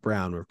 we've got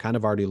Brown. We're kind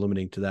of already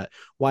eliminating to that.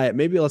 Wyatt,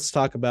 maybe let's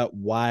talk about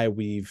why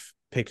we've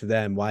picked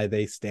them, why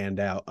they stand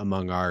out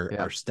among our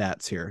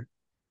stats here.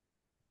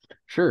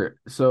 Sure.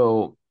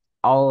 So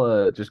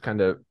I'll just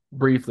kind of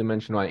briefly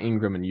mention why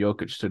Ingram and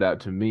Jokic stood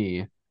out to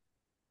me.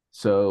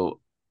 So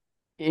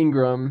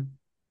Ingram,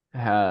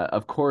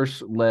 of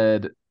course,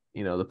 led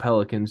the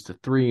Pelicans to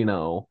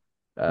 3-0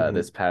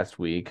 this past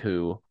week.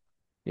 Who,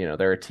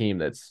 they're a team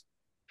that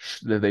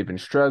they've been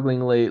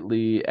struggling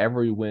lately.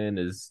 Every win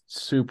is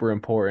super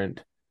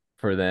important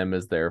for them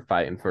as they're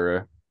fighting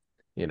for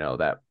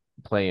that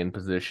play-in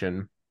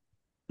position.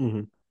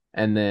 Mm-hmm.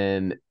 And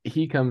then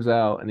he comes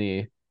out and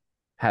he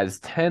has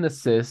 10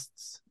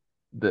 assists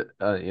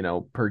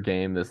per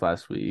game this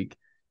last week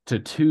to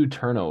 2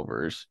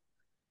 turnovers.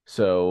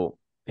 So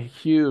a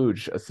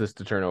huge assist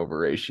to turnover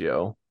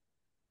ratio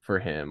for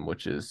him,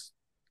 which is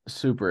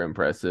super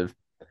impressive.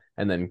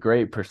 And then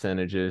great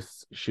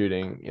percentages,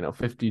 shooting,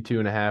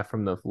 52.5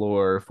 from the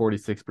floor,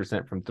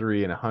 46% from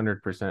three, and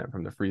 100%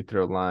 from the free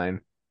throw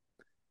line.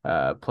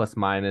 plus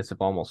minus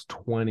of almost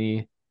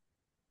 20,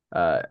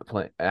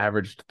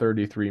 averaged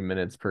 33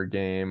 minutes per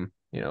game,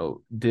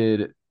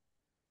 did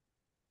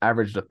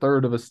averaged a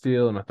third of a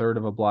steal and a third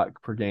of a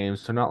block per game.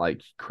 So not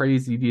like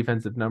crazy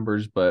defensive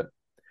numbers, but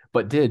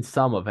did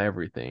some of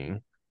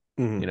everything,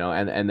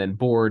 Mhm. and then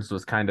boards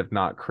was kind of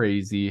not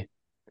crazy,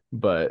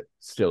 but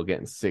still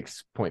getting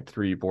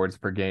 6.3 boards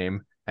per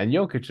game. And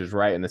Jokic is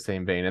right in the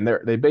same vein. And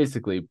they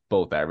basically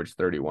both averaged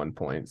 31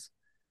 points.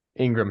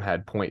 Ingram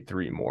had zero point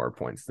 0.3 more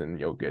points than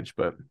Jokic,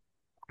 but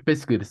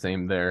basically the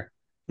same there.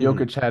 Mhm.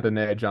 Jokic had an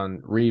edge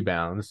on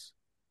rebounds,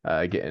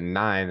 getting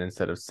 9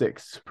 instead of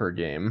 6 per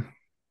game.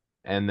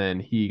 And then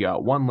he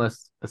got one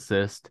less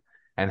assist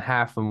and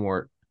half a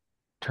more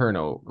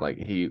turnover. Like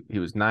he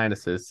was 9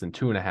 assists and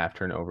 2.5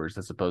 turnovers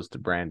as opposed to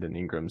Brandon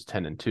Ingram's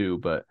 10 and 2.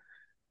 But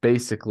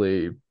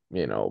basically,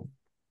 you know,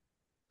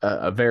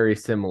 a very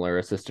similar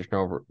assist to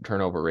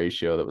turnover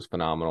ratio that was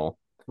phenomenal.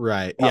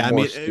 Right. Got Yeah. I more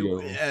mean,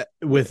 steals.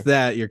 with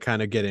that, you're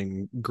kind of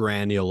getting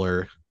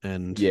granular,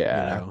 and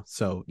Yeah,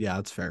 so yeah,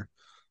 that's fair.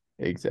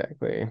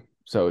 exactly.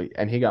 So,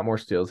 and he got more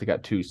steals. He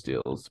got 2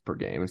 steals per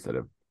game instead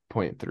of zero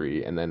point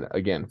 0.3. And then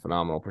again,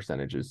 phenomenal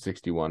percentages: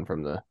 61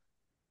 from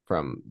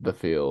the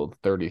field,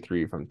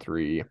 33 from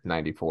three,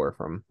 94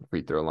 from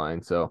free throw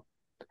line. So,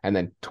 and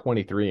then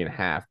 23 and a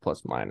half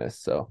plus minus.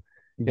 So,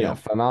 Yeah.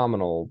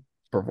 phenomenal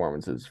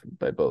performances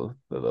by both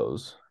of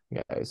those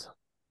guys.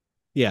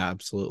 Yeah,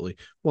 absolutely.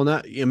 Well,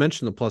 now you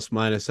mentioned the plus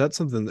minus. That's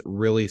something that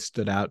really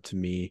stood out to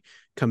me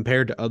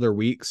compared to other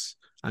weeks.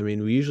 I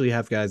mean, we usually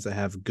have guys that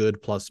have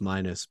good plus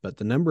minus, but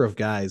the number of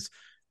guys,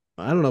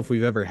 I don't know if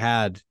we've ever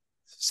had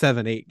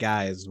 7, 8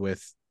 guys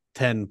with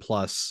 10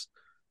 plus,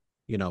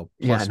 Yeah,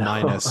 plus no.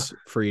 minus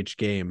for each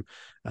game.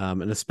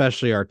 And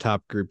especially our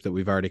top group that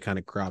we've already kind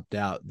of cropped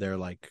out, they're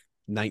like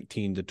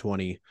 19 to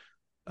 20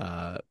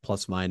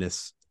 plus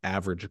minus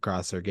average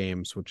across their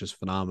games, which is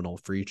phenomenal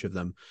for each of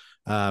them.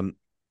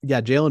 Yeah,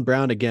 Jaylen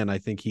Brown, again, I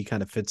think he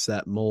kind of fits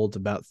that mold,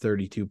 about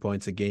 32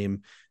 points a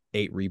game,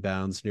 8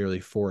 rebounds, nearly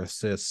 4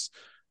 assists.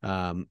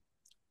 Um,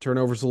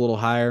 Turnovers a little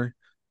higher,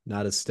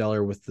 not as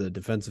stellar with the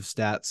defensive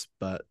stats,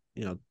 but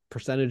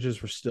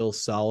percentages were still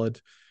solid,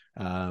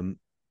 and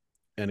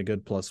a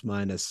good plus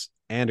minus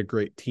and a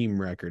great team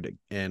record.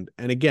 And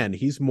again,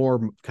 he's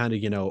more kind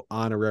of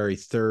honorary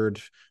third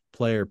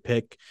player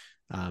pick.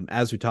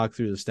 As we talk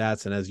through the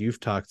stats, and as you've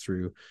talked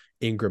through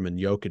Ingram and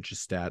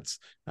Jokic's stats,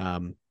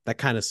 that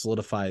kind of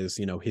solidifies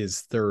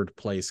his third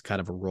place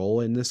kind of a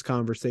role in this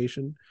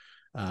conversation.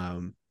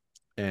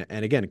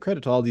 And again,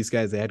 credit to all these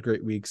guys. They had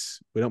great weeks.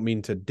 We don't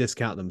mean to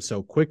discount them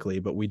so quickly,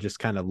 but we just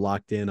kind of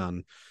locked in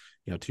on,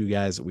 two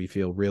guys that we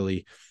feel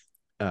really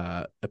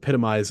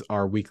epitomize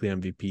our weekly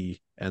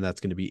MVP, and that's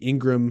going to be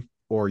Ingram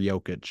or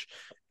Jokic.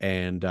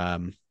 And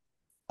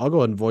I'll go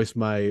ahead and voice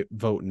my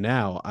vote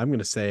now. I'm going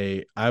to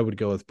say I would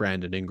go with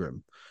Brandon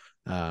Ingram.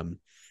 Um,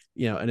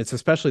 and it's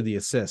especially the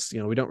assists.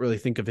 We don't really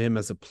think of him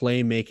as a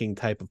playmaking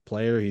type of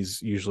player. He's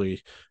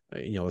usually,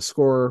 a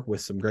scorer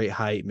with some great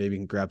height, maybe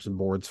can grab some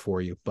boards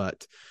for you,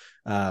 but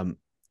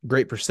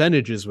great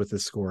percentages with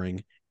his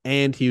scoring.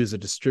 And he was a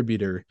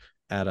distributor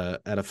at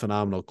a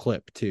phenomenal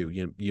clip too.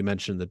 You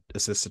mentioned the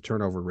assist to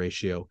turnover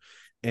ratio,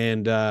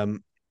 and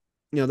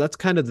that's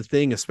kind of the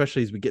thing,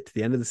 especially as we get to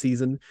the end of the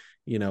season.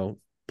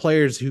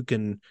 Players who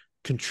can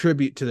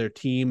contribute to their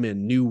team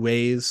in new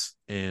ways,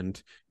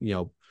 and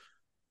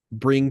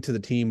bring to the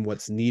team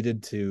what's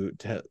needed to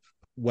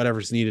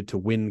whatever's needed to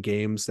win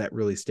games. That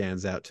really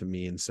stands out to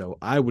me, and so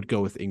I would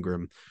go with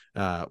Ingram.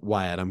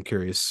 Wyatt, I'm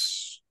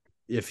curious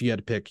if you had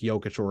to pick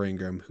Jokic or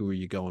Ingram, who are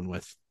you going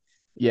with?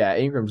 Yeah,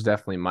 Ingram's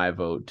definitely my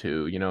vote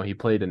too. He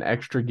played an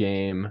extra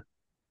game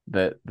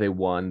that they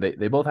won.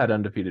 They both had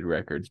undefeated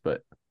records,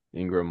 but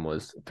Ingram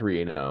was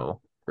 3-0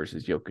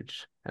 versus Jokic,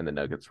 and the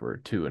Nuggets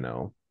were 2-0.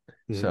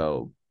 Mm-hmm.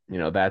 So,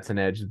 that's an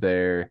edge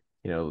there.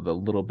 The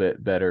little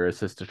bit better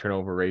assist to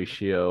turnover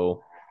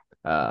ratio,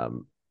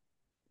 um,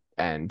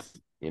 and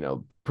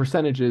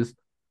percentages.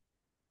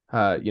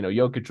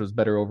 Jokic was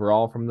better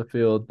overall from the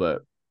field,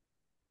 but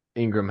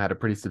Ingram had a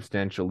pretty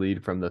substantial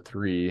lead from the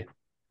three,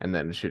 and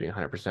then shooting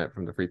 100%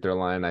 from the free throw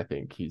line. I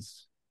think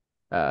he's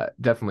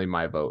definitely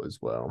my vote as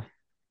well.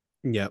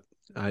 Yep.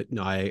 I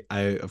no, I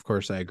of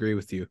course I agree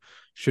with you.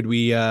 Should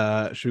we go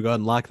ahead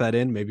and lock that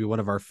in? Maybe one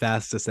of our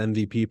fastest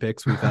MVP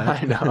picks we've had.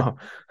 I know.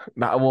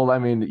 Not well. I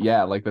mean,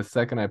 yeah. Like the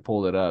second I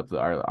pulled it up,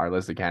 our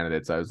list of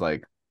candidates, I was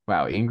like,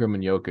 wow, Ingram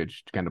and Jokic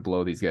kind of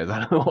blow these guys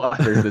out of the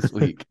water this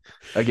week.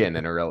 Again,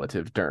 in a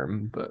relative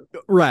term, but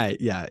Right.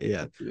 Yeah.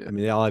 Yeah. I yeah,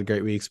 mean, they all had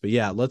great weeks, but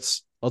yeah,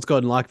 let's go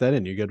ahead and lock that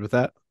in. You good with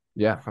that?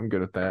 yeah, I'm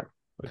good with that.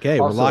 Okay,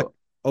 we're locked. Also,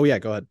 Oh yeah,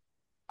 go ahead.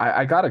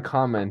 I got a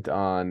comment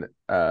on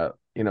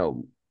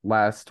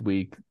last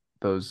week.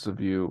 Those of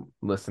you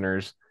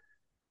listeners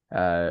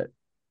uh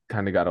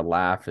kind of got a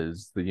laugh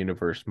as the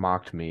universe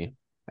mocked me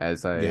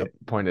as I Yep.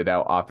 pointed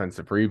out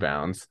offensive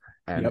rebounds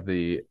and Yep.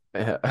 the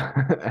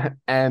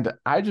and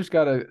I just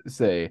gotta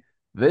say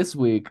this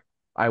week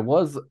I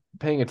was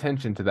paying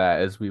attention to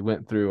that as we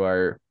went through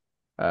our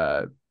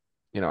our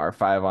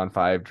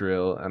 5-on-5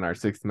 drill and our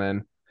sixth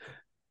men.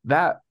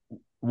 That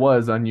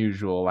was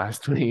unusual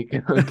last week.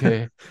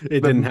 Okay.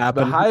 It didn't The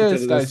happen because of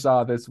highest I this.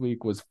 saw this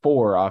week was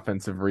 4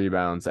 offensive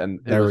rebounds, and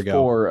it There was we go.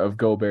 four of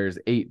Gobert's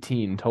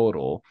 18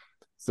 total.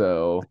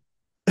 So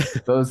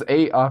those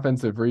 8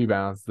 offensive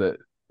rebounds that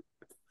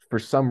for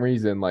some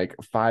reason like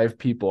 5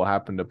 people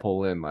happened to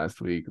pull in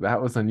last week.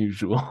 That was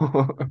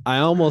unusual. I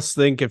almost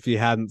think if you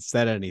hadn't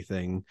said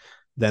anything,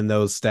 then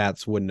those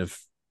stats wouldn't have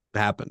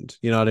happened.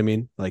 You know what I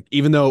mean? Like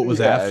even though it was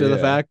Yeah, after the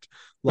yeah. fact,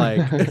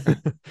 like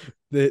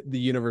the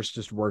universe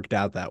just worked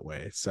out that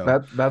way.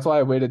 So That's why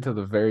I waited till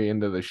the very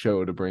end of the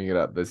show to bring it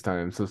up this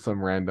time. So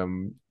some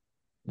random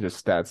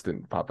just stats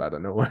didn't pop out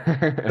of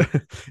nowhere.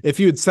 if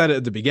you had said it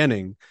at the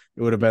beginning,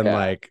 it would have been Yeah,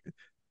 like,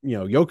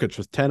 Jokic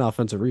with 10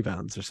 offensive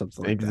rebounds or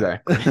something like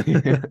exactly.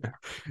 that.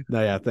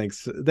 No, yeah,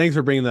 thanks. Thanks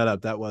for bringing that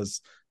up. That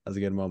was a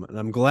good moment. And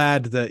I'm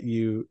glad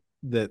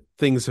that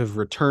things have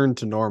returned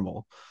to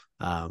normal.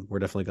 We're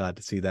definitely glad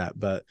to see that.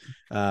 But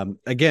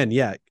again,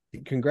 yeah,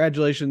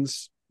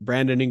 congratulations,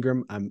 Brandon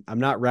Ingram. I'm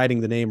not writing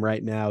the name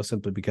right now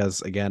simply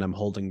because again, I'm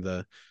holding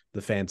the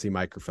fancy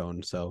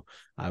microphone. So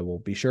I will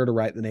be sure to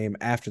write the name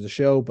after the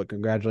show, but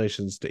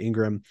congratulations to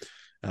Ingram.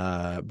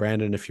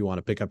 Brandon, if you want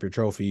to pick up your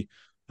trophy,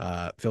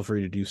 feel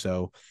free to do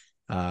so.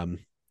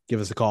 Give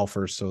us a call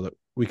first so that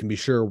we can be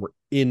sure we're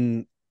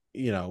in,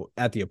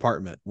 at the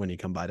apartment when you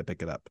come by to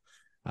pick it up.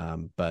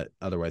 But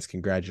otherwise,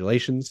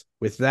 congratulations.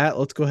 With that,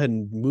 let's go ahead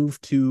and move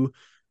to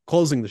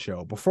closing the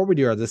show. Before we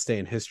do our This Day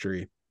in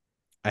History,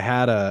 I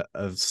had a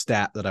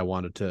stat that I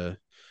wanted to,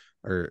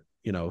 or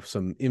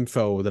some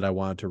info that I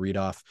wanted to read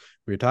off.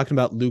 We were talking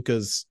about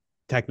Luka's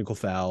technical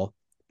foul,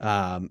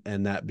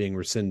 and that being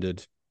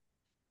rescinded.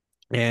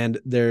 And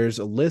there's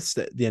a list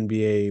that the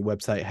NBA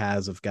website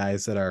has of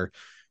guys that are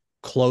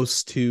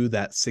close to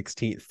that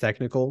 16th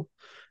technical.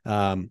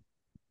 And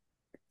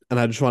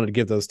I just wanted to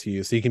give those to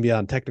you so you can be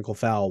on technical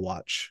foul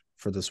watch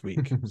for this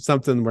week.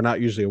 Something we're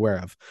not usually aware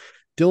of.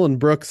 Dylan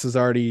Brooks has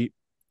already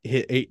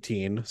hit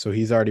 18, so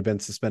he's already been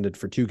suspended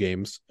for 2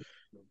 games.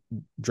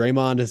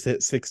 Draymond has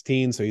hit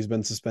 16, so he's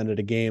been suspended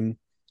a game.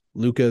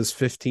 Luka's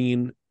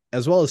 15,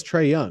 as well as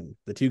Trae Young,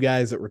 the 2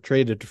 guys that were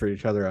traded for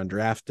each other on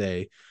draft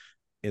day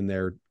in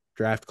their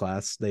draft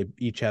class. They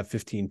each have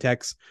 15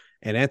 techs,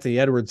 and Anthony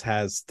Edwards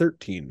has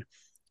 13.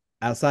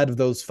 Outside of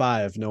those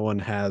 5, no one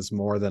has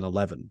more than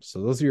 11.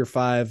 So those are your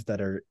 5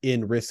 that are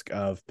in risk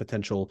of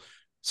potential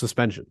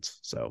suspensions.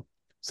 So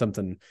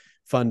something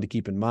fun to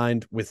keep in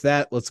mind. With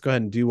that, let's go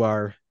ahead and do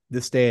our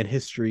This Day in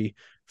History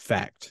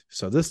fact.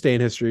 So this day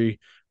in history,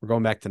 we're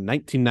going back to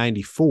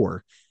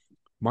 1994,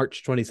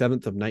 March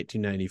 27th of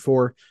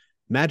 1994.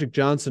 Magic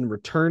Johnson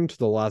returned to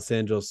the Los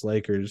Angeles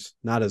Lakers,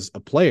 not as a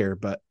player,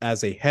 but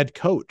as a head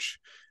coach,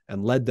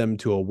 and led them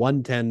to a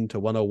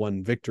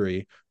 110-101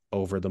 victory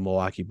over the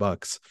Milwaukee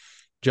Bucks.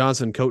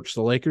 Johnson coached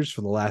the Lakers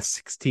for the last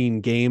 16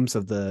 games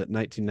of the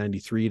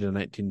 1993 to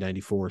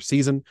 1994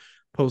 season,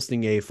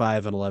 posting a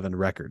 5-11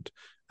 record.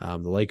 The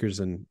Lakers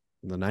in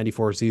the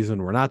 94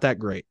 season were not that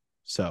great.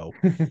 So,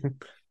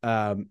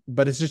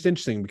 but it's just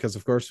interesting because,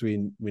 of course,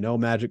 we know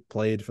Magic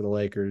played for the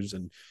Lakers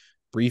and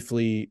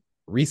briefly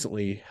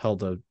recently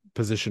held a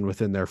position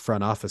within their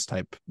front office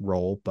type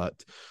role,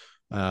 but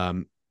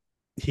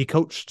he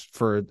coached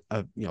for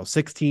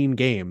 16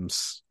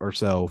 games or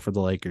so for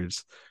the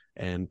Lakers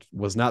and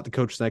was not the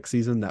coach next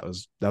season. That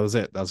was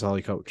it. That's all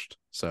he coached.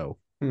 So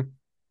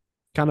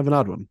kind of an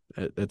odd one.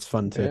 It's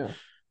fun to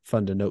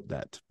note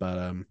that.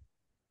 But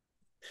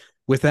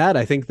with that,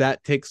 I think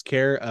that takes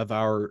care of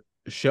our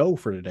show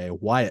for today.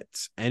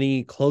 Wyatt,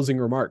 any closing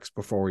remarks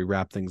before we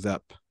wrap things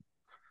up?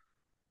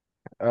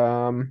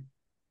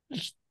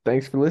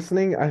 Thanks for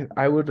listening.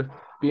 I would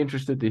be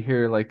interested to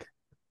hear like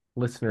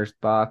listeners'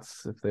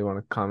 thoughts if they want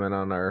to comment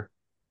on our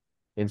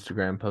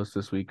Instagram post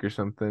this week or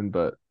something.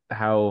 But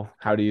how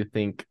do you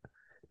think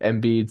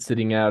Embiid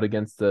sitting out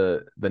against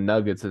the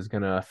Nuggets is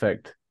going to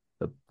affect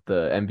the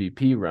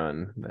MVP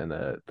run and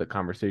the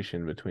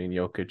conversation between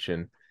Jokic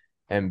and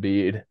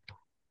Embiid?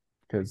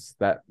 Because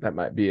that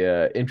might be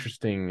a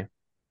interesting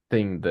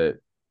thing that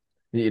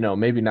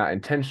maybe not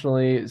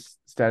intentionally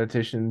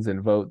statisticians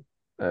and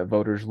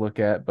voters look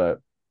at, but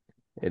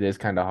it is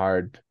kind of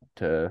hard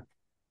to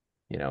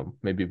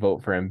maybe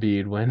vote for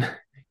Embiid when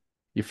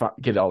you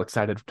get all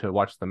excited to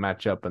watch the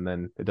matchup and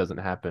then it doesn't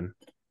happen.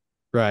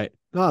 Right.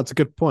 No, that's a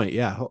good point.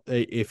 Yeah.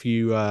 If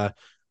you are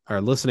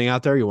listening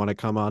out there, you want to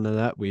come on to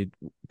that, we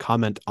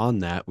comment on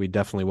that. We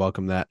definitely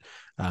welcome that.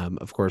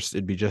 Of course,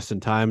 it'd be just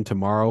in time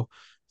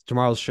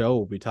tomorrow's show.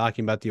 We'll be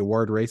talking about the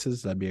award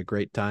races. That'd be a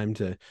great time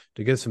to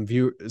get some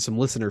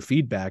listener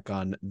feedback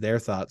on their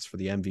thoughts for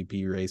the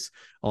MVP race,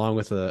 along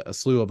with a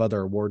slew of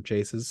other award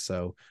chases.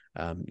 So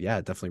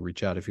definitely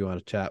reach out if you want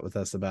to chat with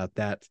us about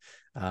that.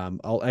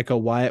 I'll echo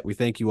Wyatt. We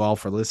thank you all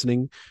for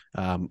listening.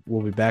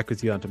 We'll be back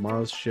with you on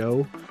tomorrow's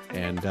show,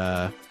 and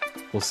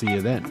we'll see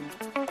you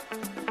then.